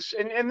you this,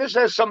 and this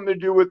has something to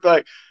do with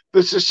the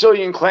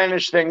Sicilian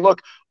clannish thing.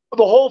 Look,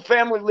 the whole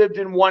family lived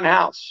in one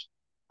house,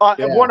 in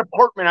Yeah, one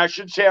apartment, I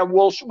should say, on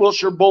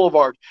Wilshire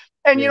Boulevard.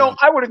 And yeah,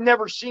 I would have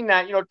never seen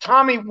that.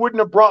 Tommy wouldn't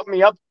have brought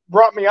me up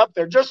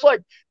there, just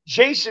like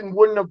Jason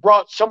wouldn't have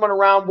brought someone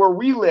around where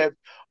we lived.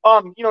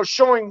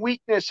 Showing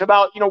weakness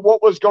about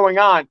what was going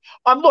on.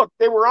 Look,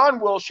 they were on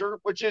Wilshire,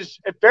 which is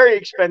a very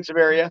expensive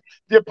area.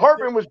 The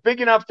apartment was big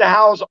enough to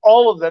house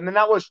all of them, and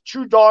that was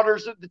two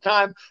daughters at the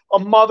time, a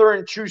mother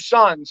and two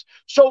sons.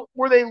 So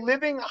were they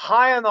living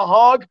high on the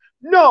hog?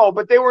 No,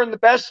 but they were in the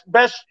best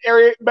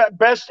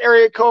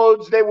area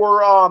codes. They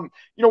were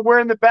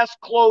wearing the best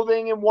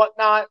clothing and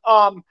whatnot.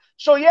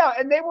 So yeah,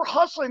 and they were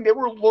hustling. They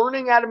were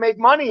learning how to make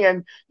money.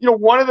 And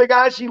one of the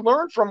guys he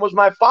learned from was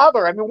my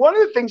father. I mean, one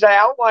of the things I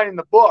outline in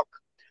the book.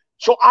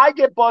 So I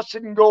get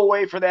busted and go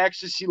away for the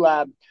ecstasy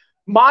lab.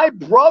 My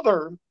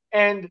brother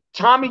and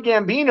Tommy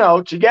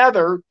Gambino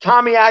together,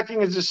 Tommy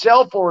acting as a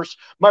sales force,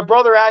 my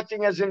brother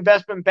acting as an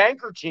investment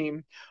banker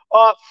team,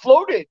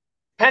 floated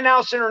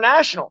Penthouse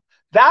International.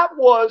 That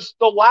was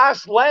the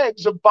last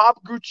legs of Bob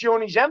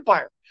Guccione's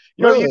empire.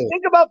 You really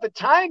think about the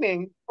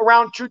timing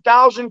around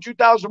 2000,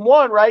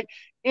 2001, right?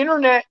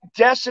 Internet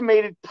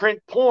decimated print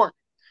porn.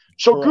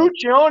 So correct.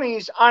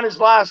 Guccione's on his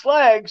last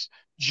legs.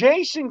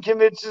 Jason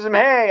convinces him,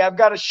 "Hey, I've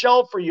got a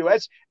shell for you."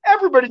 As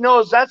everybody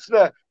knows, that's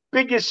the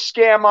biggest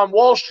scam on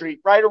Wall Street,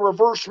 right? A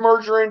reverse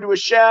merger into a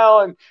shell,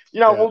 and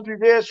Yeah, we'll do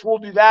this, we'll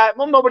do that.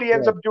 Well, nobody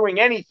ends yeah, up doing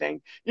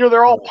anything.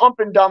 They're all yeah, pump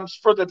and dumps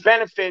for the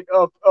benefit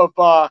of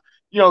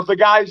the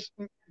guys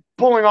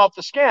pulling off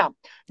the scam.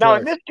 Now,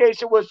 in correct. this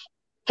case, it was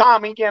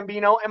Tommy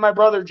Gambino and my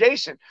brother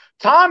Jason.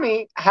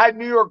 Tommy had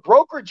New York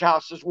brokerage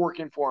houses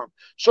working for him,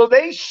 so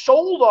they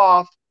sold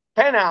off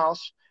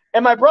Penthouse,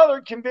 and my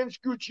brother convinced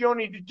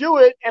Guccione to do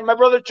it, and my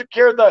brother took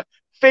care of the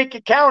fake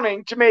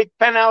accounting to make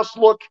Penthouse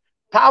look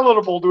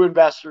palatable to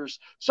investors.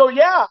 So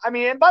yeah, I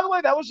mean, and by the way,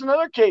 that was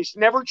another case,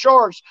 never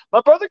charged. My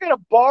brother got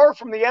a bar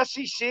from the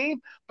SEC,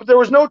 but there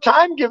was no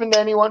time given to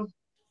anyone.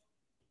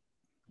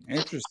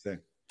 Interesting.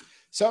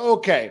 So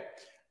okay.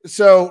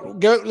 So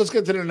let's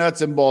get to the nuts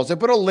and bolts. I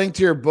put a link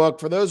to your book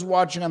for those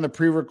watching on the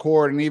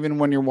pre-record, and even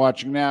when you're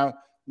watching now,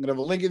 I'm gonna have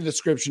a link in the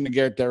description to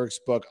get Derek's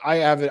book. I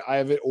have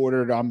it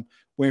ordered. I'm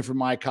waiting for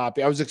my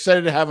copy. I was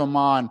excited to have him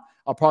on.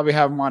 I'll probably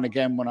have him on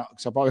again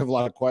because I'll probably have a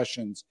lot of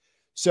questions.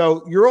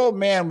 So your old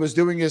man was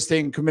doing his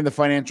thing, committing the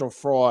financial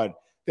fraud.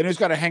 Then he was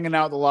kind of hanging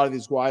out with a lot of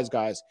these wise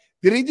guys.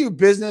 Did he do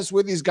business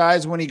with these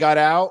guys when he got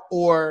out,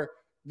 or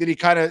did he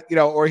kind of,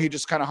 or he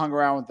just kind of hung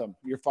around with them?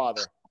 Your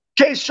father.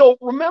 Okay, so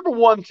remember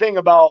one thing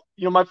about,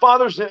 my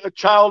father's a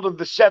child of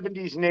the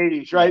 70s and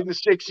 80s, right? Yeah. In the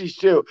 60s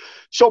too.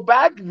 So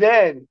back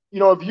then,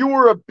 if you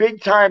were a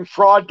big time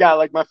fraud guy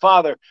like my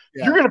father,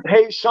 you're Yeah. going to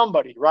pay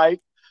somebody, right?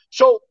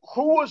 So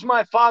who was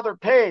my father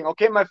paying?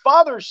 Okay, my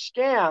father's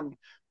scam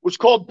was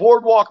called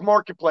Boardwalk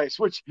Marketplace,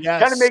 which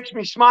kind of Yes. makes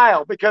me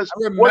smile because I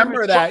what he was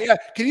remember that. Yeah.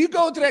 Can you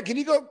go into that? Can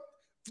you go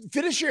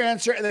finish your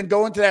answer and then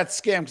go into that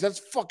scam? Because that's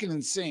fucking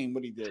insane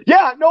what he did.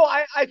 Yeah, no,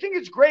 I think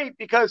it's great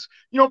because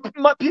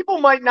people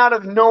might not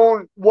have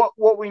known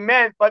what we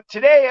meant, but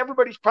today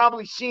everybody's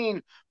probably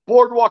seen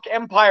Boardwalk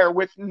Empire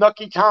with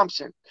Nucky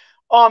Thompson.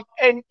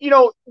 And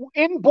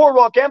in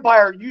Boardwalk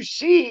Empire, you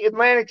see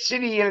Atlantic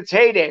City in its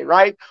heyday,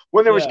 right?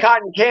 When there was Yeah.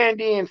 cotton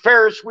candy and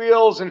Ferris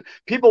wheels and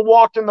people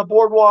walked in the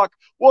boardwalk.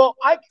 Well,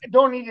 I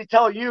don't need to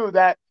tell you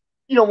that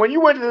when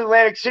you went to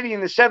Atlantic City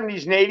in the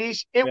 70s and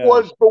 80s, it Yeah.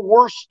 was the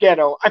worst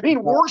ghetto. I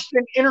mean, worse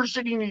than inner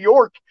city New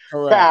York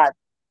Correct. bad.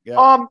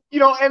 Yeah.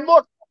 And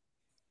look,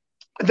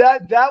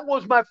 that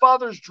was my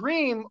father's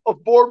dream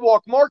of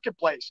Boardwalk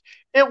Marketplace.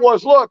 It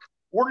was, look,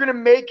 we're going to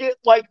make it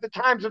like the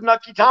times of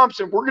Nucky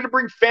Thompson. We're going to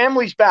bring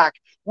families back.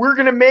 We're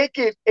going to make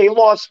it a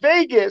Las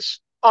Vegas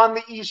on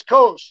the East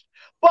Coast.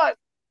 But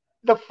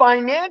the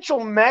financial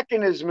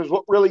mechanism is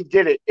what really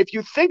did it. If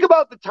you think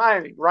about the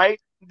timing, right?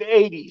 The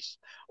 80s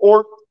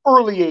or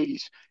early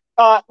 80s,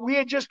 we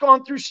had just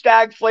gone through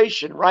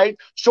stagflation, right?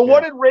 So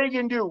what did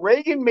Reagan do?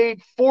 Reagan made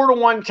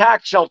 4-to-1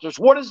 tax shelters.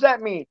 What does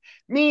that mean?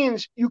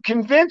 Means you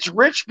convince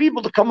rich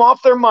people to come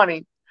off their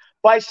money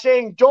by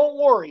saying, don't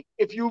worry,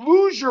 if you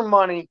lose your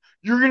money,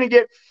 you're going to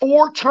get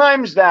 4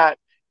 times that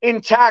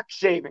in tax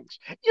savings.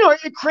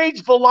 It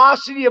creates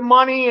velocity of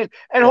money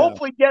and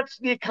hopefully gets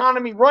the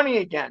economy running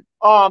again.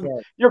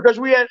 Because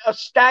we had a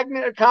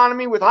stagnant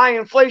economy with high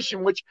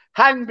inflation, which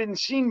hadn't been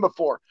seen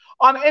before.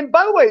 And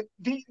by the way,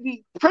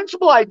 the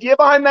principal idea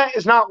behind that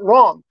is not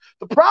wrong.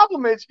 The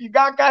problem is you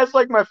got guys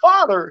like my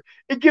father,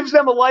 it gives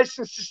them a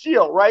license to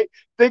steal, right?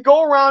 They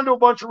go around to a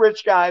bunch of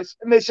rich guys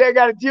and they say, I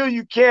got a deal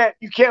you can't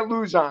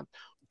lose on.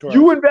 Correct.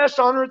 You invest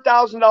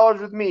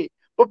 $100,000 with me.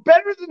 But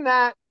better than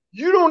that,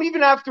 you don't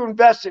even have to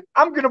invest it.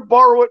 I'm going to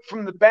borrow it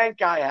from the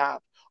bank I have.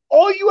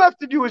 All you have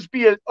to do is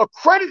be a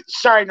credit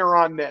signer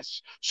on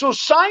this. So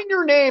sign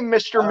your name,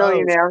 Mr.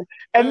 Millionaire,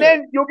 and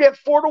then you'll get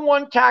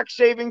 4-to-1 tax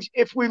savings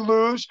if we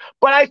lose.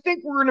 But I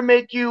think we're going to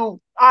make you,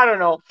 I don't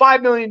know,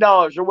 $5 million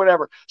or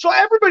whatever. So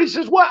everybody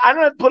says, what? I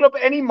don't have to put up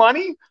any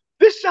money?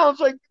 This sounds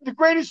like the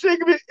greatest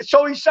thing of it.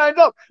 So he signed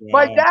up. Yeah.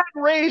 My dad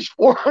raised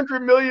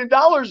 $400 million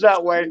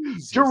that way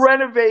to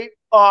renovate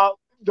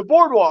the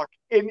boardwalk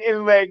in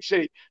Atlantic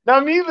City. Now,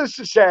 needless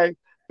to say,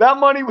 that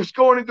money was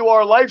going into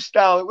our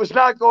lifestyle. It was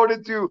not going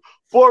into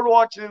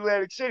boardwalks in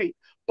Atlantic City.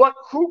 But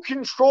who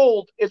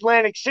controlled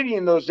Atlantic City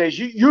in those days?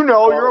 You're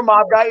a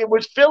mob guy. It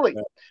was Philly.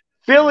 Yeah.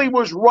 Philly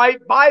was right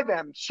by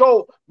them.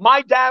 So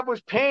my dad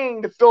was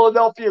paying the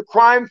Philadelphia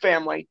crime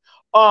family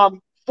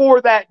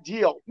for that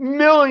deal.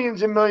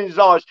 Millions and millions of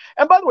dollars.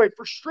 And by the way,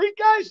 for street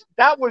guys,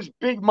 that was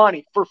big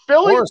money. For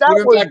Philly,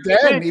 that was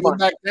big money.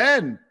 Back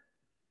then.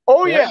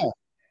 Oh, yeah.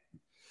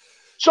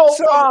 So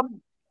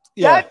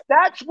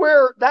that's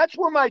where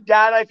my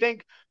dad, I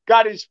think,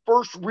 got his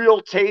first real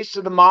taste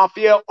of the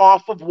mafia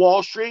off of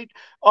Wall Street.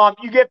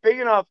 You get big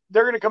enough,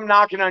 they're going to come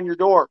knocking on your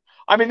door.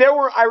 I mean,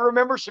 I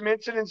remember some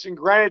incidents in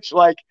Greenwich,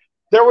 like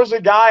there was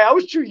a guy, I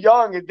was too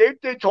young, and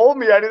they told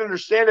me, I didn't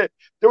understand it.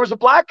 There was a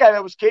black guy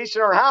that was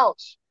casing our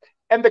house.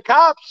 And the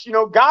cops,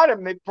 got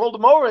him. They pulled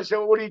him over and said,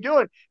 what are you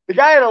doing? The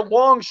guy had a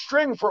long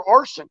string for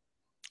arson.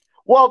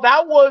 Well,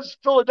 that was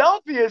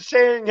Philadelphia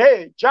saying,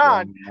 hey,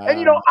 John.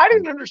 And, I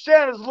didn't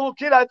understand as a little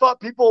kid. I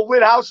thought people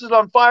lit houses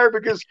on fire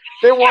because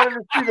they wanted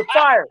to see the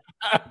fire.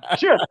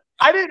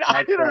 I didn't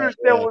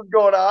understand what was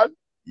going on.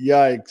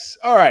 Yikes.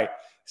 All right.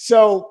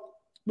 So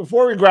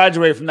before we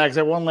graduate from that, because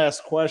I have one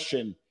last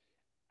question.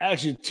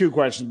 Actually, 2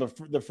 questions.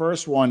 But the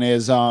first one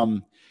is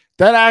that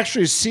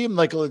actually seemed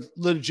like a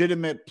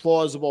legitimate,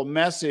 plausible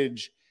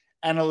message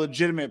and a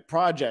legitimate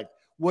project.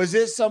 Was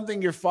this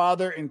something your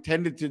father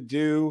intended to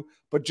do,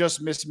 but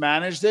just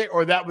mismanaged it,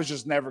 or that was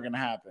just never going to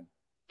happen?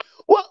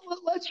 Well,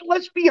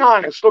 let's be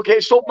honest.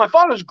 Okay, so my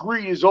father's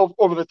greed is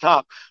over the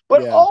top,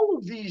 but all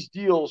of these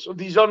deals of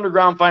these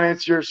underground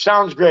financiers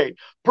sounds great.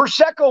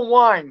 Prosecco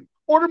wine,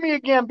 order me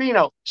a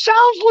Gambino,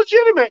 sounds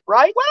legitimate,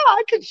 right? Well,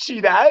 I could see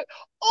that.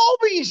 All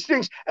these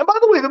things, and by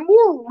the way, the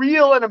more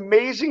real and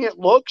amazing it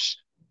looks,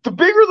 the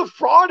bigger the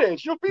fraud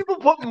is. People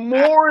put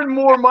more and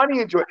more money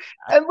into it.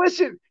 And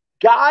listen.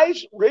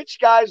 Rich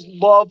guys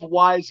love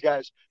wise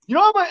guys. You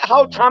know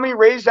how Tommy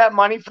raised that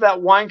money for that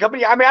wine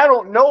company? I mean, I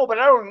don't know, but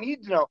I don't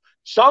need to know.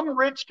 Some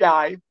rich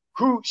guy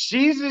who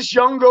sees this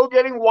young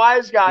go-getting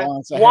wise guy,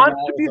 wants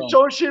to be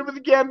associated with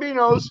the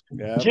Gambinos,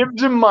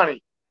 gives him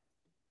money.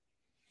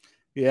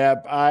 Yeah,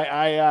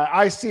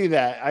 I see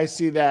that. I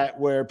see that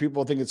where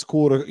people think it's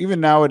cool to, even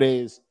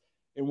nowadays,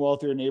 in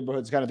wealthier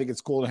neighborhoods, kind of think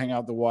it's cool to hang out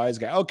with the wise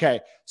guy. Okay,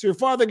 so your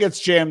father gets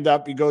jammed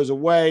up, he goes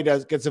away,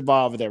 gets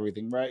involved with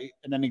everything, right?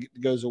 And then he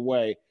goes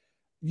away.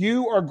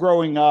 You are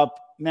growing up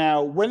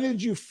now. When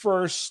did you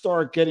first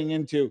start getting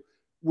into?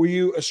 Were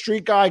you a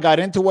street guy, got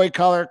into white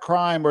collar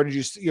crime, or did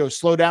you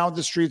slow down with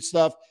the street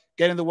stuff,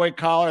 get into white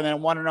collar, and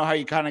then want to know how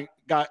you kind of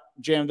got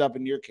jammed up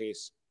in your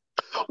case?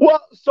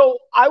 Well, so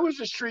I was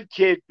a street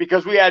kid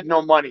because we had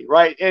no money,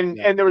 right? And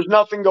there was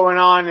nothing going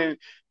on, and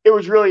it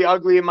was really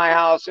ugly in my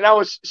house, and I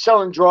was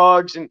selling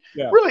drugs and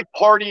really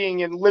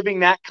partying and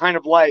living that kind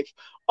of life.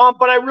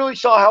 But I really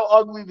saw how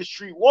ugly the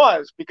street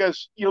was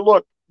because,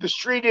 look, the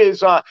street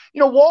is,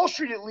 Wall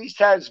Street at least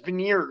has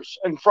veneers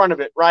in front of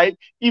it, right?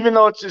 Even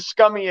though it's as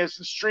scummy as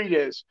the street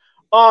is.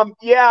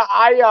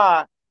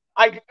 I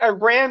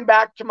ran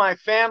back to my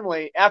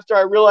family after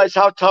I realized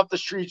how tough the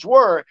streets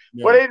were.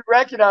 What I didn't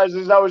recognize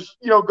is I was,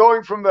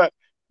 going from the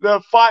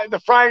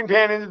frying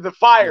pan into the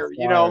fire,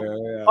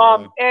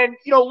 And,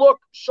 look,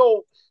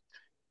 so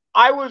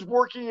I was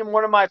working in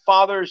one of my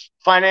father's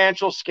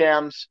financial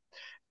scams,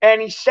 and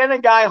he sent a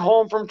guy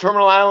home from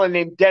Terminal Island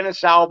named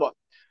Dennis Alba.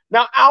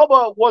 Now,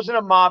 Alba wasn't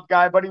a mob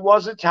guy, but he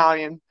was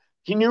Italian.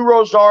 He knew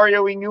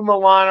Rosario. He knew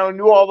Milano,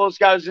 knew all those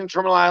guys in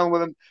Terminal Island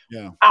with him.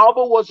 Yeah.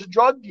 Alba was a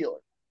drug dealer,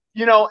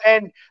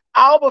 and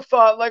Alba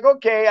thought, like,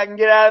 okay, I can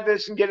get out of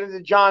this and get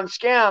into John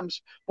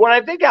scams. What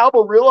I think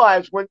Alba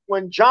realized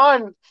when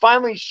John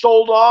finally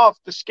sold off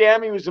the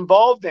scam he was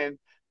involved in,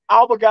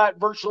 Alba got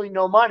virtually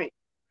no money.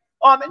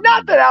 And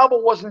not that Alba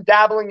wasn't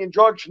dabbling in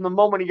drugs from the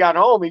moment he got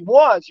home. He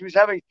was. He was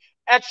having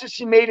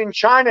ecstasy made in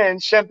China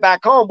and sent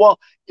back home. Well,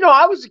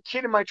 I was a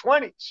kid in my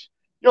 20s.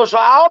 So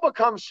Alba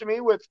comes to me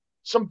with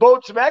some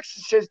boats of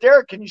ecstasy, says,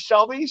 Derek, can you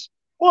sell these?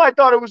 Well, I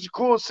thought it was the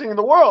coolest thing in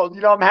the world.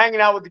 I'm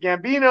hanging out with the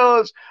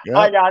Gambinos. Yep.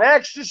 I got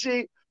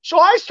ecstasy. So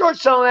I started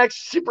selling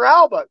ecstasy for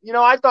Alba.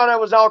 I thought I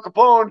was Al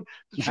Capone.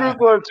 The truth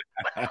was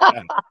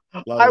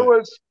I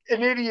was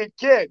an idiot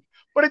kid.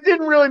 But it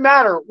didn't really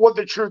matter what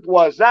the truth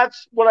was.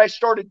 That's what I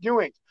started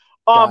doing.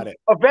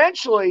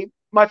 Eventually,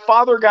 my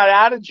father got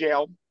out of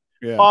jail.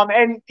 Yeah.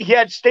 And he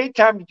had state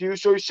time to do,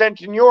 so he was sent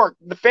to New York.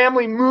 The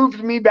family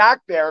moved me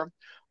back there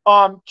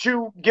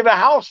to give a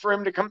house for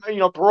him to come,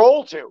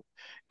 parole to.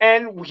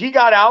 And he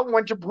got out and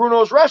went to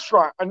Bruno's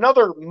restaurant,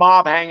 another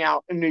mob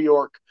hangout in New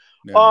York.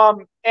 Yeah.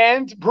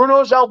 And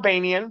Bruno's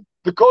Albanian.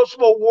 The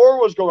Kosovo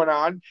War was going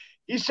on.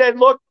 He said,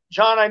 look,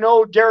 John, I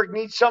know Derek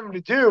needs something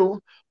to do.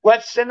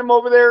 Let's send him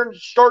over there and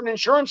start an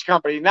insurance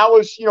company. And that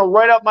was,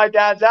 right up my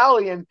dad's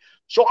alley. And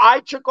so I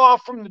took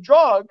off from the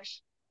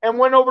drugs and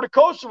went over to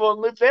Kosovo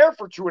and lived there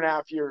for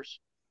 2.5 years.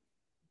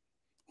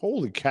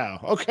 Holy cow.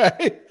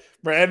 Okay.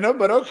 Random,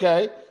 but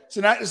okay.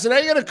 So now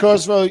you go to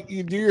Kosovo,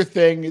 you do your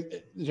thing,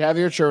 you have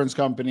your insurance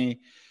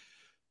company.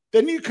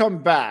 Then you come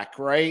back,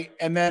 right?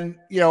 And then,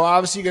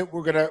 obviously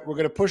we're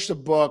gonna push the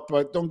book,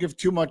 but don't give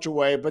too much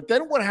away. But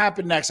then what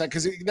happened next?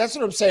 Because that's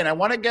what I'm saying. I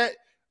want to get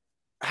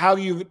how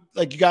you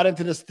got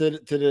into this to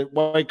the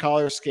white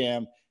collar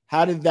scam.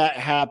 How did that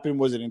happen?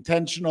 Was it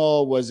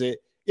intentional? Was it,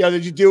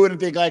 did you do it and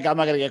think like, I'm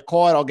not going to get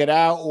caught, I'll get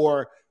out?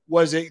 Or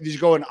was it, did you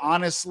go in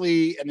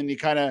honestly and then you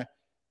kind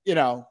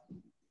of,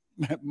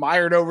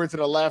 mired over to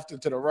the left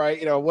and to the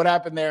right? What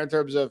happened there in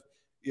terms of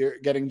you're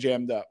getting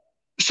jammed up?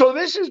 So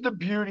this is the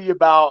beauty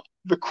about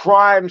the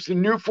crimes, the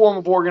new form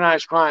of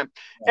organized crime.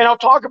 And I'll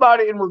talk about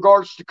it in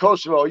regards to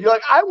Kosovo. You're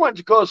like, I went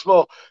to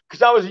Kosovo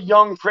because I was a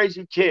young,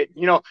 crazy kid.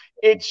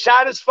 It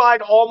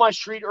satisfied all my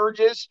street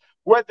urges,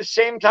 where at the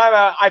same time,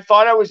 I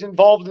thought I was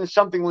involved in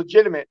something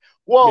legitimate.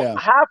 Well,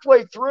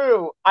 halfway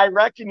through, I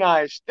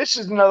recognized this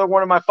is another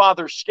one of my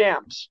father's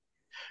scams.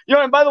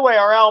 And by the way,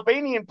 our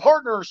Albanian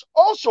partners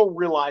also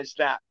realized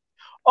that.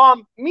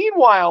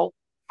 Meanwhile,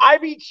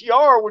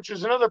 IBTR, which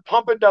was another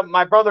pump and dump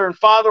my brother and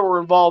father were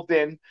involved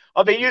in.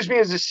 They used me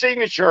as a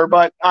signature,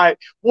 but I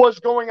was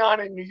going on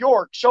in New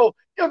York. So,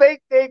 they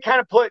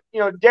kind of put,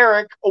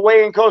 Derek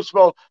away in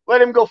Kosovo,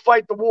 let him go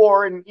fight the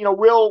war, and,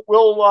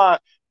 we'll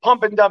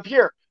pump and dump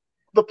here.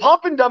 The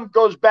pump and dump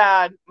goes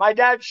bad. My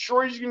dad's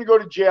sure he's going to go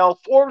to jail.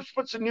 Forbes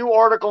puts a new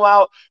article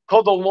out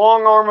called The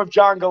Long Arm of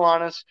John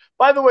Galanis.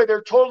 By the way,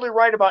 they're totally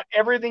right about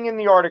everything in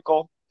the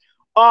article.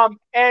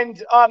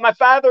 And my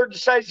father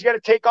decides he's got to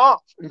take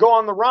off and go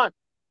on the run.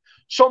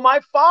 So my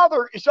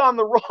father is on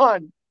the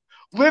run,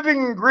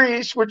 living in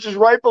Greece, which is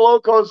right below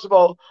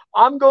Kosovo.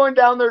 I'm going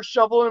down there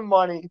shoveling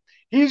money.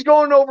 He's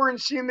going over and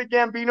seeing the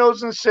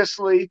Gambinos in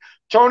Sicily.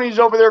 Tony's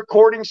over there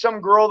courting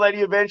some girl that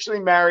he eventually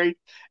married.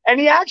 And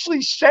he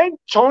actually sent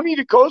Tony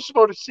to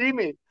Kosovo to see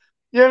me.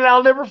 And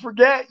I'll never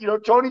forget,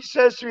 Tony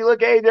says to me,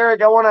 look, hey,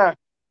 Derek, I want to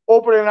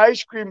open an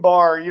ice cream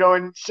bar,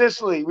 in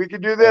Sicily. We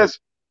could do this.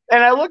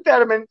 And I looked at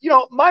him and,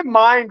 my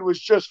mind was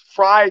just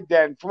fried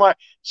then.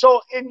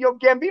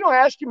 Gambino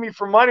asking me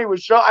for money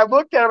I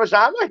looked at him and said,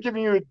 I'm not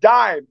giving you a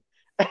dime.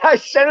 And I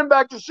sent him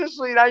back to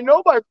Sicily. And I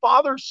know my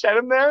father sent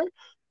him there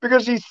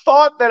because he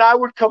thought that I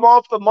would come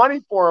off the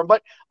money for him.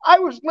 But I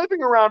was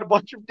living around a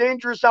bunch of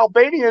dangerous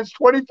Albanians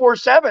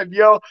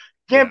 24/7.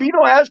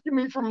 Gambino asking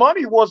me for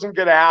money wasn't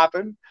going to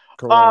happen.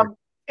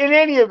 In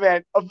any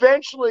event,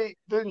 eventually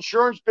the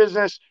insurance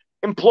business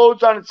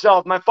implodes on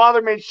itself. My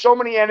father made so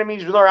many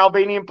enemies with our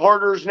Albanian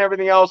partners and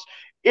everything else.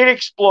 It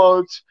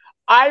explodes.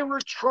 I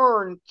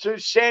return to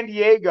San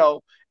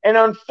Diego, and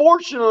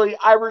unfortunately,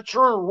 I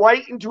return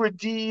right into a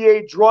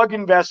DEA drug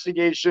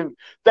investigation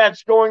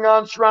that's going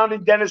on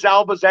surrounding Dennis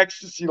Alba's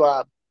ecstasy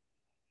lab.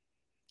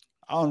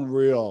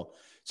 Unreal.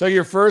 So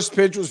your first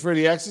pitch was for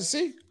the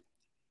ecstasy?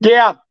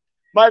 Yeah,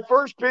 my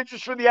first pitch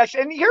was for the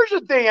ecstasy. And here's the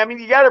thing. I mean,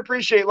 you got to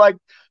appreciate,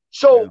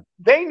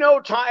 they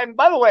know time.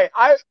 By the way,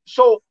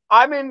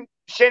 I'm in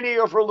San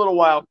Diego for a little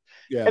while.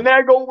 Yeah. And then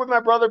I go with my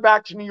brother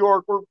back to New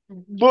York.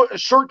 We're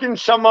searching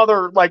some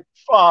other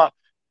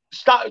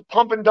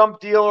pump and dump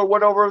deal or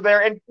whatever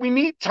there. And we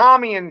meet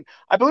Tommy in,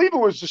 I believe it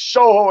was the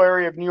Soho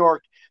area of New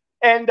York.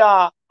 And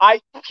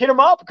I hit him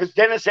up because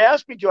Dennis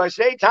asked me to. I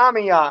say, hey,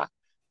 Tommy,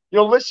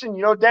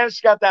 listen,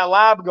 Dennis got that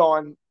lab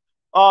going.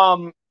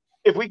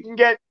 If we can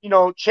get,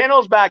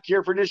 channels back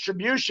here for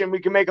distribution,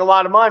 we can make a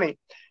lot of money.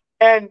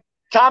 And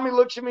Tommy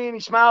looks at me and he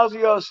smiles. He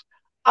goes,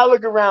 I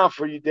look around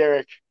for you,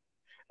 Derek.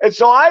 And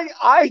so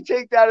I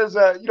take that as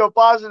a,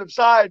 positive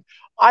side.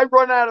 I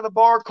run out of the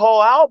bar,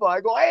 call Alba.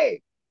 I go,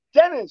 hey,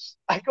 Dennis.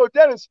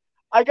 Dennis,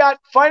 I got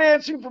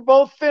financing for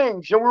both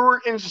things. We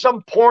were in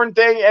some porn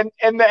thing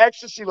and the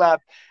ecstasy lab.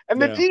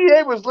 And the Yeah.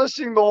 DEA was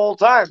listening the whole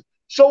time.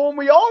 So when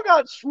we all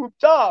got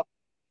swooped up,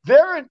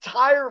 their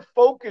entire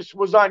focus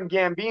was on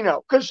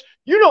Gambino because,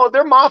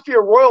 they're mafia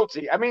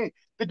royalty. I mean,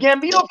 the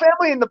Gambino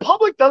family and the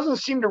public doesn't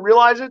seem to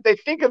realize it. They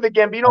think of the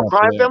Gambino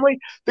crime family.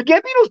 The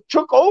Gambinos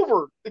took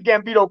over the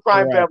Gambino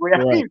crime family.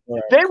 I mean,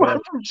 they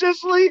went from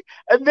Sicily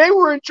and they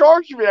were in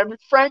charge of it. I mean,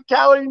 Frank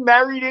Callahan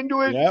married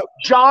into it. Yep.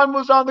 John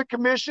was on the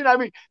commission. I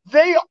mean,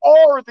 they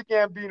are the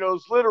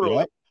Gambinos, literally.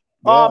 Yep.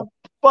 Yeah.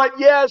 But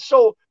yeah,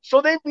 so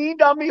they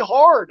leaned on me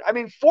hard. I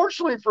mean,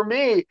 fortunately for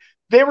me,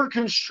 they were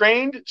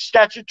constrained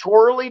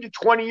statutorily to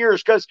 20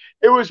 years because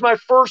it was my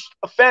first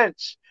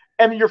offense.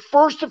 And your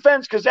first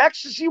offense, because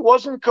ecstasy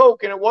wasn't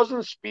coke and it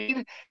wasn't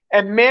speed,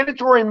 and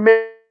mandatory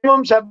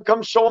minimums have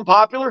become so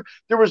unpopular,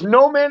 there was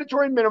no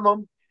mandatory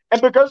minimum. And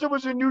because it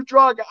was a new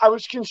drug, I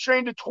was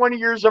constrained to 20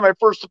 years on my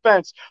first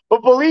offense.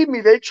 But believe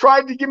me, they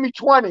tried to give me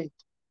 20.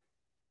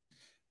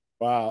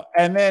 Wow.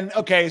 And then,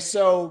 okay,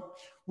 so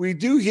we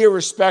do hear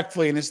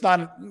respectfully, and it's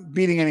not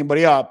beating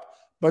anybody up,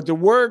 but there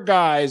were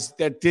guys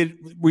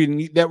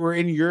that were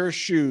in your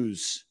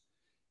shoes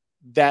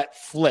that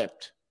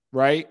flipped,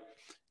 right?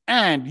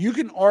 And you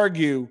can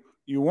argue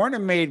you weren't a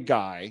made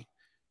guy.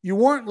 You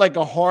weren't like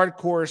a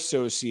hardcore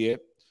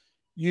associate.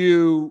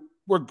 You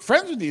were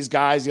friends with these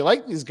guys. You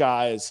like these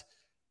guys,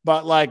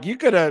 but like you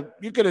could have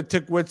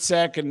took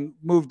WITSEC and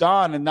moved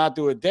on and not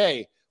do a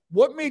day.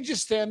 What made you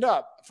stand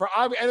up?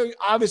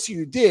 Obviously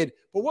you did,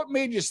 but what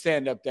made you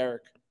stand up,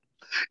 Derek?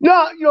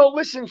 No,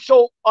 listen.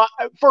 So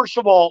first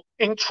of all,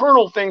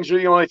 internal things are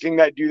the only thing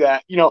that do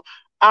that.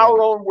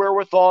 Our own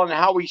wherewithal and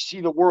how we see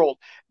the world.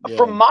 Yeah.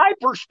 From my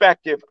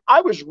perspective,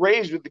 I was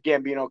raised with the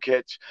Gambino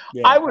kids.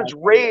 Yeah, I was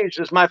raised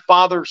as my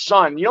father's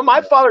son.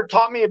 My father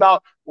taught me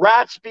about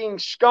rats being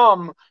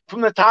scum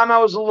from the time I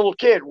was a little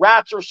kid.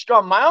 Rats are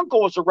scum. My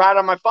uncle was a rat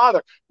on my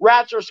father.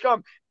 Rats are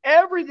scum.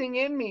 Everything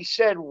in me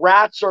said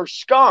rats are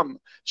scum.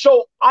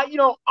 So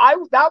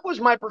that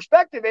was my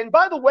perspective. And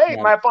by the way,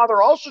 my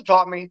father also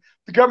taught me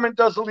the government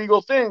does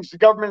illegal things. The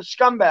government's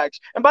scumbags.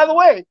 And by the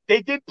way,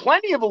 they did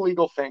plenty of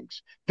illegal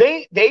things.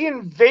 They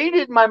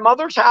invaded my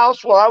mother's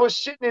house while I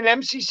was sitting in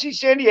MCC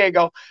San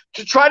Diego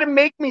to try to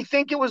make me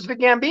think it was the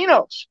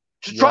Gambinos,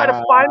 to try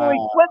to finally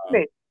flip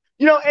me.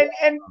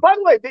 And by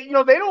the way, they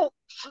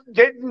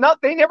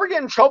never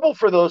get in trouble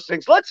for those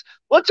things. Let's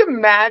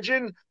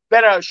imagine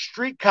that a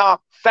street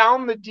cop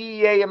found the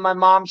DEA in my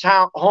mom's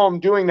home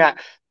doing that.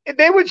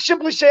 They would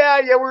simply say,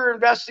 yeah, we're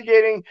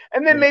investigating.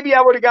 And then maybe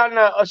I would have gotten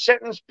a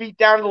sentence beat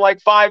down to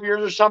like 5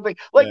 years or something.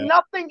 Like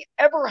nothing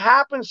ever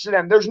happens to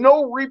them. There's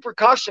no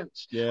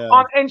repercussions. Yeah.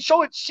 And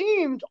so it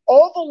seemed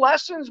all the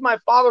lessons my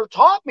father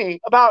taught me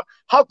about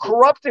how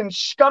corrupt and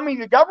scummy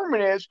the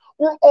government is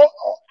were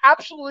all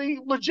absolutely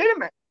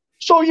legitimate.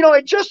 So,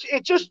 it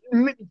just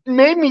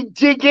made me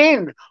dig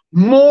in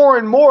more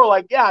and more.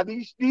 Like, yeah,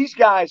 these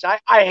guys, I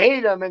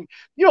hate them. And,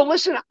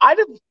 listen, I'd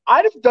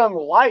have done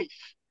life.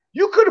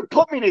 You could have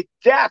put me to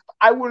death.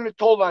 I wouldn't have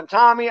told on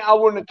Tommy. I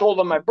wouldn't have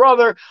told on my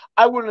brother.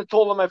 I wouldn't have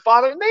told on my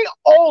father. And they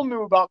all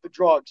knew about the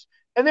drugs.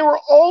 And they were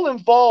all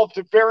involved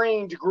to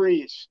varying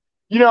degrees.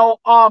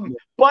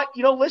 But,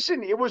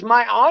 listen, it was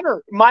my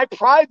honor, my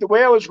pride, the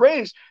way I was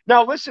raised.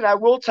 Now, listen, I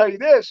will tell you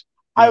this.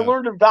 I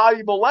learned a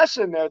valuable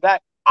lesson there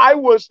that I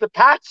was the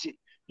patsy.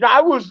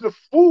 I was the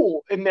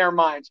fool in their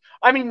minds.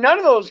 I mean, none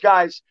of those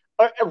guys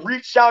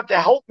reached out to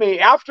help me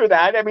after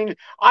that. I mean,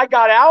 I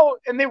got out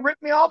and they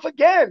ripped me off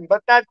again.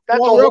 But that's a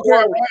whole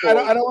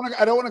I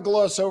don't want to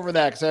gloss over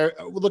that because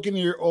I looking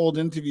at your old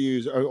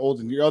interviews or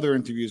your other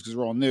interviews because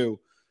we're all new.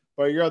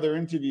 But your other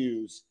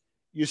interviews,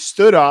 you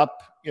stood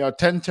up,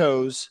 10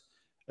 toes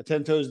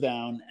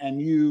down,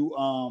 and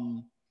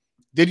you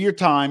did your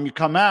time. You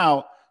come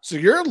out. So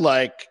you're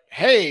like,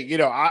 hey,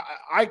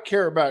 I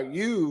care about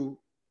you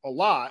a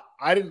lot.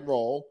 I didn't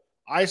roll.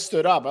 I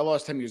stood up. I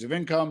lost 10 years of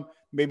income,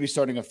 maybe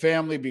starting a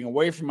family, being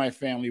away from my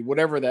family,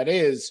 whatever that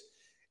is.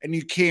 And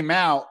you came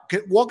out.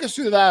 Walk us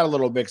through that a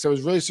little bit because I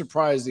was really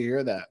surprised to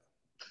hear that.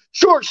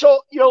 Sure.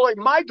 So, like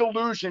my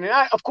delusion,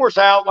 and of course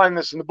I outlined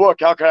this in the book.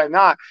 How could I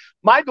not?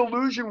 My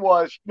delusion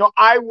was,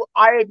 I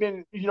had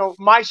been,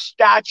 my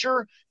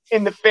stature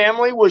in the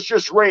family was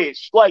just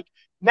raised. Like,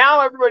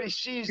 now everybody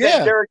sees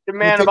that Derek's the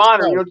man of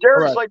honor.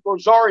 Derek's like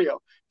Rosario.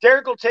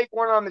 Derek will take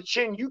one on the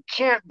chin. You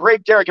can't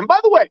break Derek. And by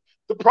the way,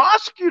 the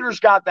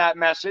prosecutors got that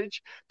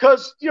message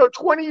because,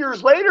 20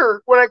 years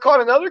later, when I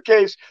caught another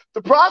case,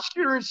 the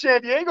prosecutor in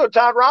San Diego,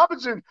 Todd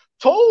Robinson,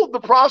 told the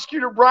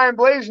prosecutor, Brian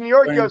Blaze in New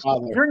York, he goes,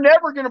 you're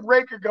never going to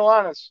break a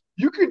Galanis.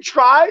 You can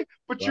try,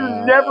 but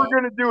you're never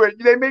going to do it.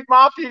 They make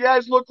mafia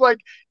guys look like,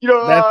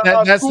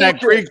 that's that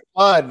Greek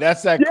blood.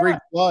 That's that Greek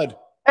blood.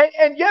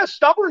 And yes,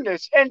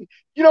 stubbornness. And,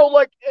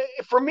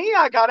 for me,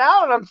 I got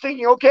out and I'm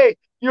thinking, okay,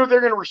 they're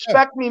going to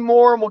respect me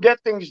more and we'll get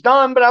things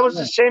done. But I was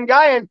the same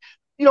guy. And,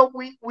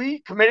 we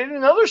committed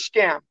another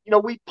scam.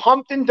 We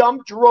pumped and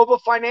dumped Jarova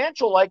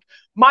Financial. Like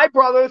my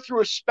brother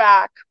through a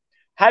SPAC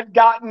had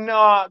gotten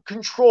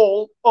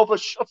control of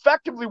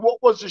effectively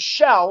what was a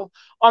shell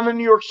on the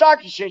New York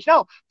Stock Exchange.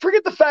 Now,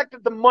 forget the fact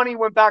that the money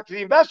went back to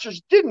the investors.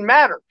 It didn't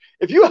matter.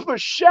 If you have a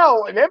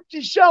shell, an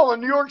empty shell on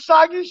the New York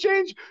Stock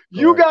Exchange,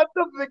 you got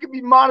something that can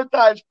be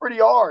monetized pretty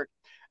hard.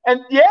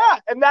 And yeah,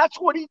 and that's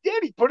what he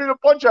did. He put in a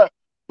bunch of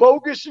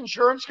bogus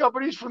insurance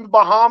companies from the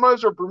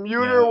Bahamas or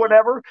Bermuda or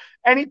whatever,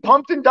 and he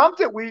pumped and dumped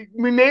it. We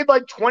made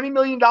like $20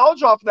 million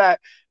off of that.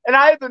 And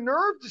I had the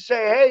nerve to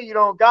say, hey, you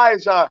know,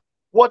 guys,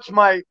 what's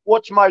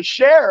my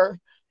share?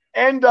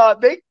 And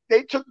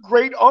they took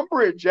great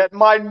umbrage at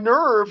my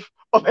nerve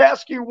of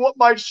asking what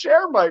my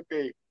share might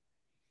be.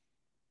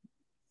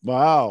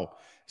 Wow.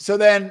 So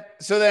then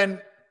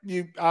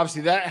you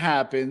obviously that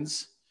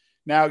happens.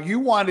 Now you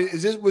wanted,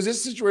 was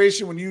this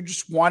situation when you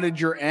just wanted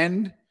your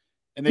end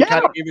and they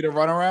kind of gave you the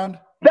runaround?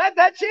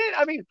 That's it.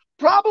 I mean,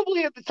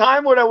 probably at the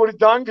time what I would have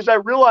done, because I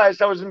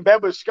realized I was in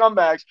bed with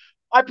scumbags,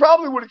 I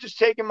probably would have just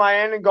taken my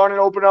end and gone and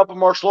opened up a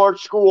martial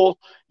arts school,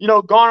 you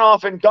know, gone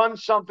off and done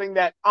something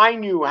that I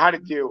knew how to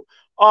do.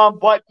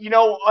 But, you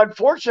know,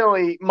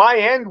 unfortunately, my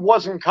end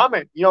wasn't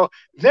coming. You know,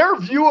 their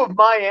view of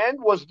my end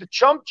was the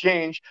chump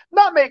change,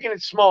 not making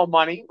it small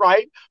money,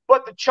 right?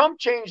 But the chump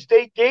change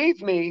they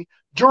gave me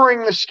during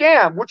the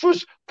scam, which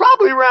was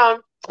probably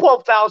around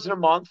 $12,000 a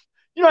month.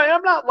 You know, and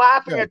I'm not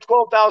laughing at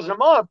 $12,000 a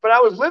month, but I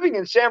was living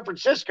in San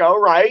Francisco,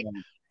 right?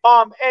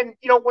 And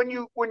you know, when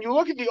you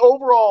look at the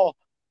overall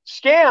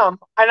scam,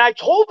 and I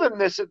told them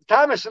this at the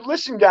time, I said,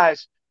 listen,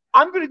 guys,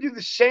 I'm going to do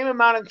the same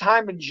amount of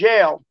time in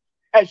jail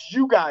as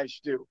you guys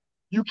do.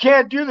 You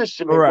can't do this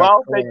to me.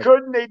 Well, they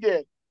couldn't, they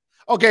did.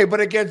 Okay, but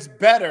it gets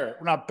better.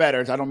 Not better.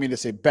 I don't mean to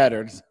say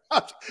better.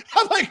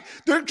 I'm like,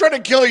 they're trying to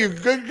kill you.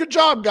 Good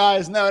job,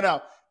 guys.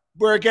 No.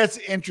 Where it gets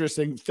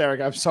interesting, Derek,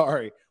 I'm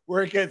sorry.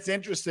 Where it gets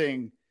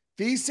interesting,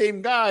 these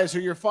same guys who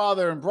are your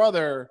father and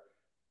brother,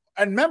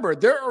 and remember,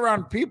 they're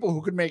around people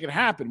who could make it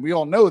happen. We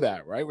all know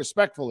that, right?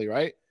 Respectfully,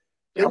 right?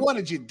 They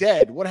wanted you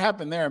dead. What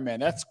happened there,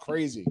 man? That's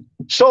crazy.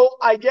 So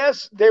I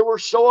guess they were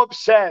so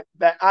upset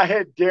that I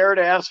had dared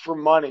ask for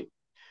money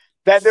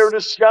that they were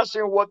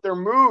discussing what their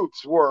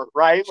moves were,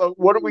 right? Like,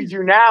 what do we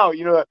do now?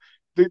 You know,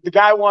 the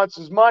guy wants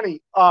his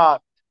money.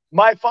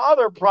 My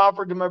father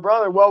proffered to my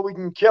brother, well, we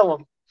can kill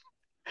him.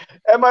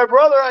 And my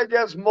brother, I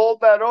guess,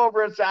 mulled that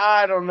over and said,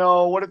 I don't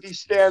know. What if he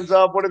stands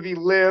up? What if he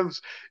lives?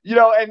 You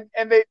know,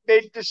 and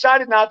they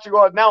decided not to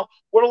go out. Now,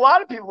 what a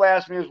lot of people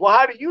ask me is, well,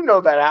 how do you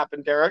know that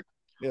happened, Derek?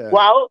 Yeah.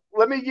 Well,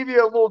 let me give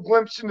you a little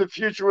glimpse in the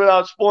future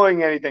without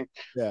spoiling anything.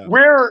 Yeah.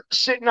 We're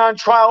sitting on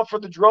trial for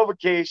the Drova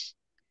case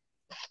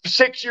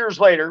 6 years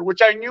later,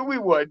 which I knew we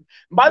would.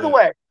 By the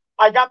way,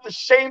 I got the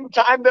same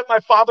time that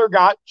my father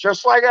got,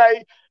 just like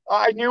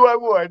I knew I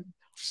would.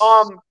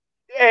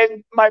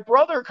 And my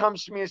brother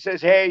comes to me and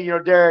says, hey, you know,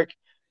 Derek,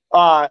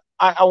 I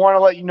want to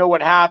let you know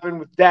what happened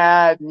with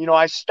Dad. And, you know,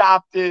 I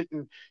stopped it.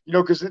 And, you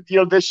know, because, you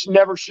know, this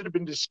never should have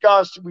been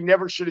discussed. We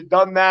never should have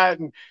done that.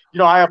 And, you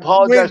know, I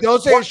apologize. Wait,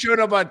 don't say it showed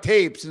up on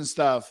tapes and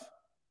stuff.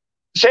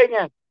 Say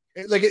again.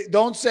 Like,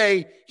 don't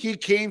say he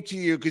came to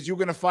you because you were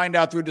going to find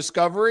out through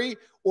discovery,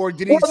 or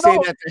did he say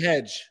that to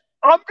hedge?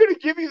 I'm going to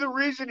give you the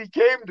reason he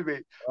came to me.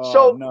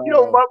 You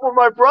know, what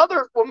my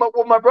brother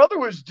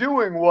was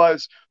doing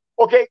was,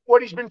 okay,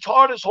 what he's been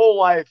taught his whole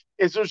life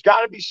is there's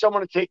got to be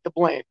someone to take the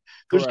blame.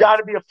 There's got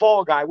to be a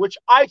fall guy, which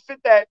I fit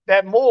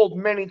that mold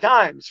many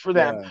times for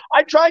them. Yeah.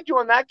 I tried to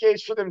on that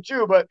case for them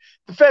too, but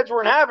the feds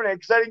weren't having it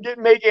because I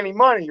didn't make any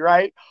money,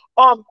 right?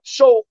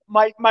 So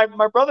my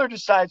brother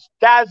decides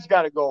Dad's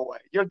got to go away.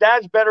 You know,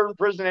 Dad's better in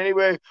prison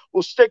anyway.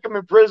 We'll stick him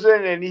in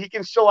prison, and he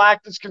can still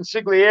act as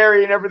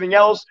consigliere and everything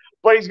else,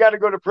 but he's got to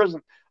go to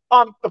prison.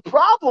 The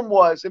problem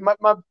was, and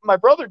my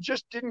brother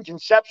just didn't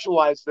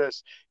conceptualize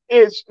this,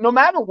 is no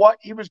matter what,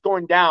 he was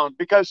going down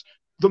because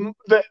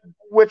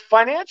with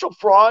financial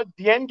fraud,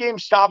 the end game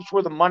stops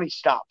where the money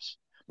stops.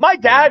 My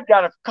dad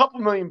got a couple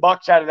 $1 million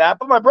out of that,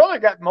 but my brother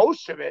got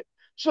most of it.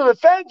 So the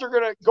feds are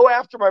going to go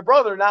after my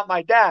brother, not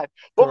my dad.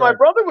 But my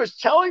brother was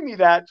telling me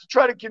that to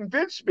try to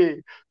convince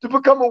me to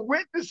become a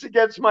witness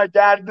against my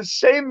dad in the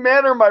same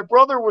manner my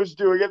brother was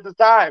doing at the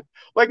time.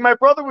 Like, my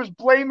brother was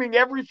blaming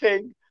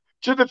everything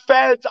to the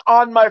feds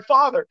on my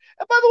father.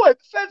 And by the way,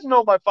 the feds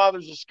know my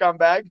father's a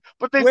scumbag,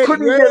 but they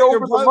couldn't get over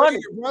the money.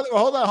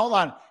 Hold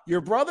on.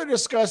 Your brother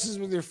discusses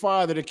with your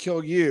father to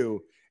kill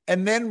you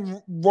and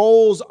then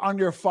rolls on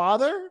your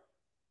father?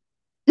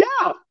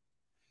 Yeah.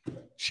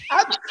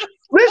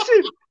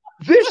 Listen,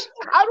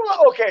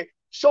 okay,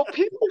 so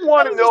people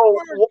want to know,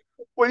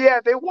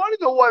 they want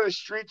to know why the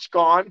street's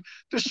gone.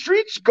 The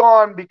street's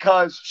gone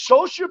because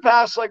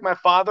sociopaths like my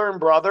father and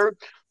brother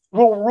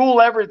will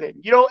rule everything.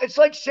 You know, it's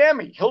like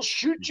Sammy. He'll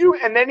shoot you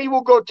and then he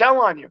will go tell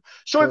on you.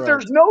 So if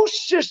there's no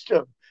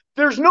system,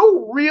 there's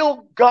no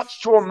real guts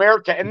to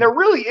America, and there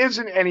really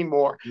isn't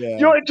anymore. Yeah.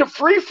 You know, it's a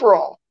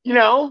free-for-all, you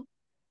know?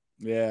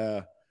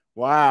 Yeah.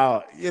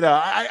 Wow. You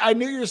know, I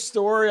knew your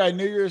story. I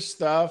knew your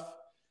stuff.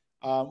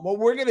 What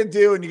we're going to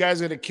do, and you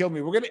guys are going to kill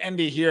me, we're going to end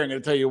it here. I'm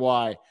going to tell you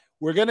why.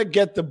 We're going to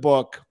get the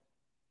book.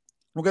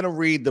 We're going to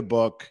read the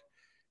book.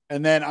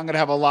 and then I'm gonna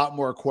have a lot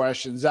more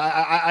questions.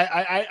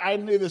 I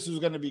knew this was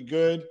gonna be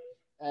good,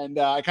 and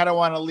I kind of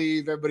want to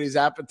leave everybody's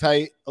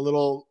appetite a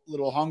little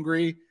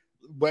hungry,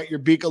 wet your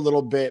beak a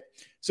little bit.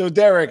 So,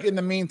 Derek, in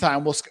the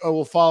meantime,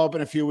 we'll follow up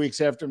in a few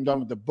weeks after I'm done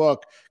with the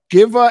book.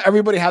 Give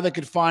everybody how they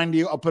could find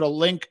you. I'll put a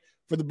link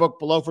for the book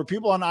below. For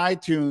people on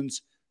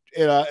iTunes,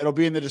 it'll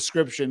be in the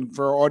description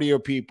for audio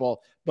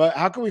people. But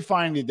how can we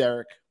find you,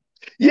 Derek?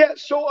 Yeah,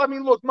 so I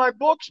mean, look, my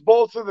books,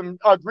 both of them,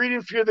 Greed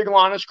and Fear, the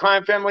Galanis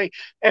Crime Family,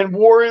 and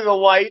Warrior of the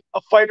Light,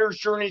 A Fighter's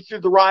Journey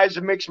Through the Rise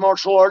of Mixed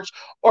Martial Arts,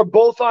 are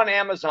both on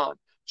Amazon.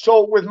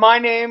 So with my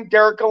name,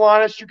 Derek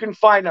Galanis, you can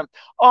find them.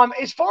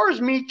 As far as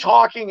me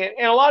talking,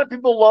 and a lot of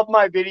people love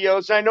my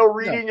videos. I know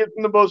reading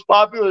isn't the most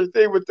popular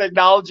thing with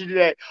technology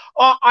today.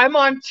 I'm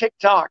on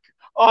TikTok.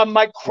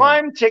 My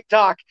crime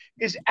TikTok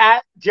is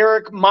at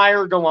Derek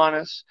Meyer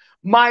Galanis.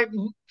 My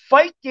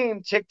fight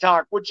game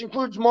TikTok, which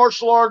includes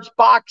martial arts,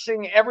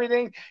 boxing,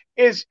 everything,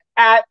 is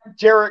at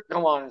Derek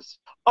Galanis.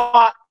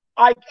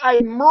 I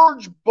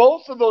merge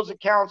both of those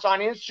accounts on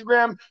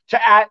Instagram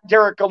to at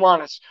Derek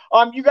Galanis.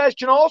 You guys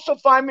can also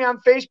find me on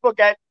Facebook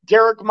at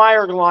Derek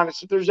Meyer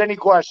Galanis if there's any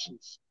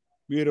questions.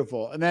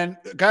 Beautiful. And then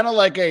kind of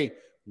like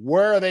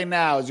where are they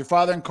now? Is your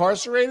father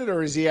incarcerated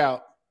or is he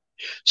out?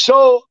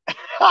 So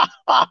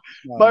my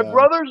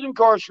brother's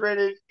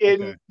incarcerated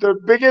in the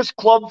biggest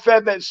club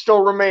fed that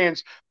still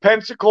remains,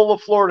 Pensacola,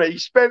 Florida. He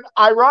spent,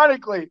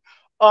 ironically,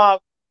 3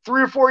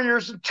 or 4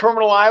 years in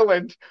Terminal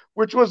Island,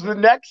 which was the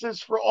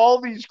nexus for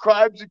all these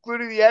crimes,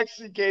 including the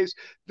ecstasy case.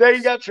 Then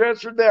he got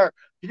transferred there.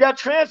 He got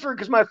transferred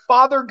because my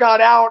father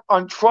got out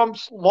on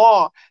Trump's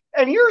law.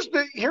 And here's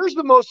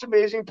the most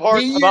amazing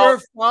part. Did your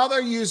father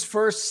use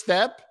First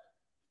Step?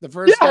 The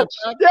First Step?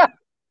 Yeah.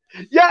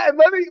 Yeah, and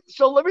let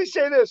me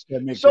say this.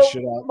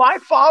 So my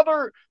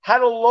father had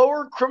a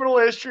lower criminal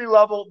history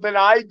level than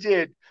I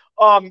did,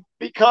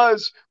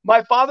 because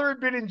my father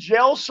had been in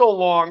jail so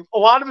long, a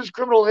lot of his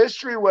criminal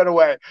history went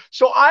away.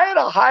 So I had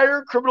a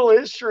higher criminal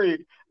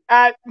history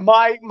at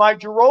my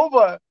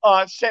Jarova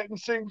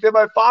sentencing than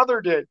my father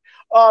did.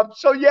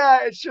 So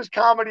yeah, it's just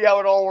comedy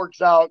how it all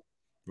works out.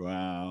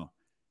 Wow.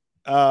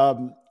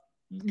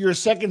 Your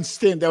second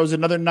stint, that was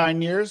another 9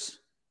 years?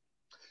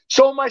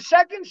 So my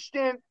second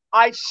stint,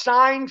 I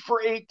signed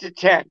for 8 to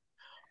 10.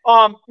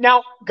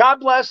 Now, God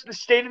bless the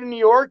state of New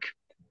York.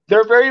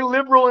 They're very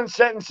liberal in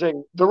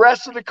sentencing. The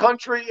rest of the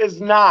country is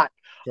not.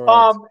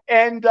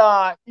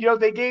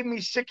 They gave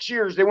me 6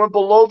 years. They went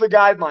below the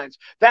guidelines.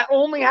 That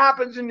only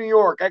happens in New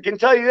York. I can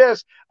tell you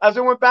this. As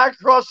I went back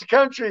across the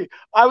country,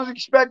 I was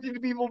expecting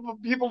people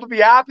to be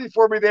happy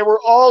for me. They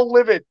were all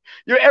livid.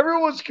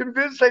 Everyone was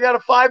convinced I got a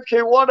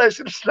 5K1. I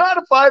said, it's not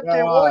a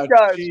 5K1,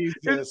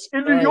 guys.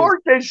 In New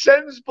York, they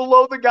sentence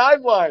below the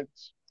guidelines.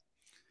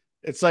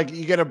 It's like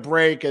you get a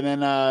break and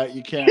then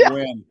you can't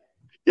win.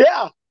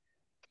 Yeah.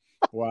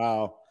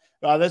 Wow.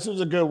 This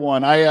was a good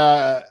one.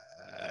 I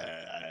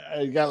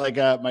got like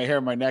my hair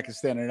on my neck is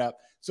standing up.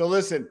 So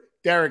listen,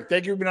 Derek,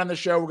 thank you for being on the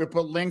show. We're going to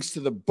put links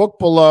to the book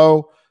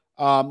below.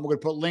 We're going to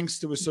put links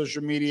to his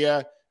social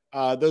media.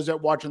 Those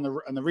that watch on the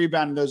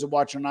Rebound and those that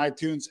watch on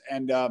iTunes.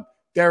 And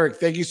Derek,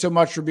 thank you so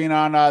much for being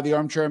on the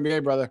Armchair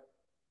NBA, brother.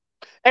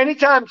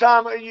 Anytime,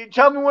 Tom. You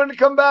tell me when to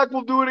come back,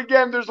 we'll do it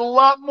again. There's a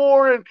lot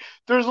more, and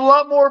there's a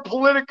lot more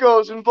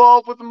politicos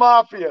involved with the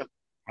mafia.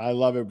 I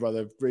love it,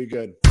 brother. Pretty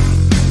good.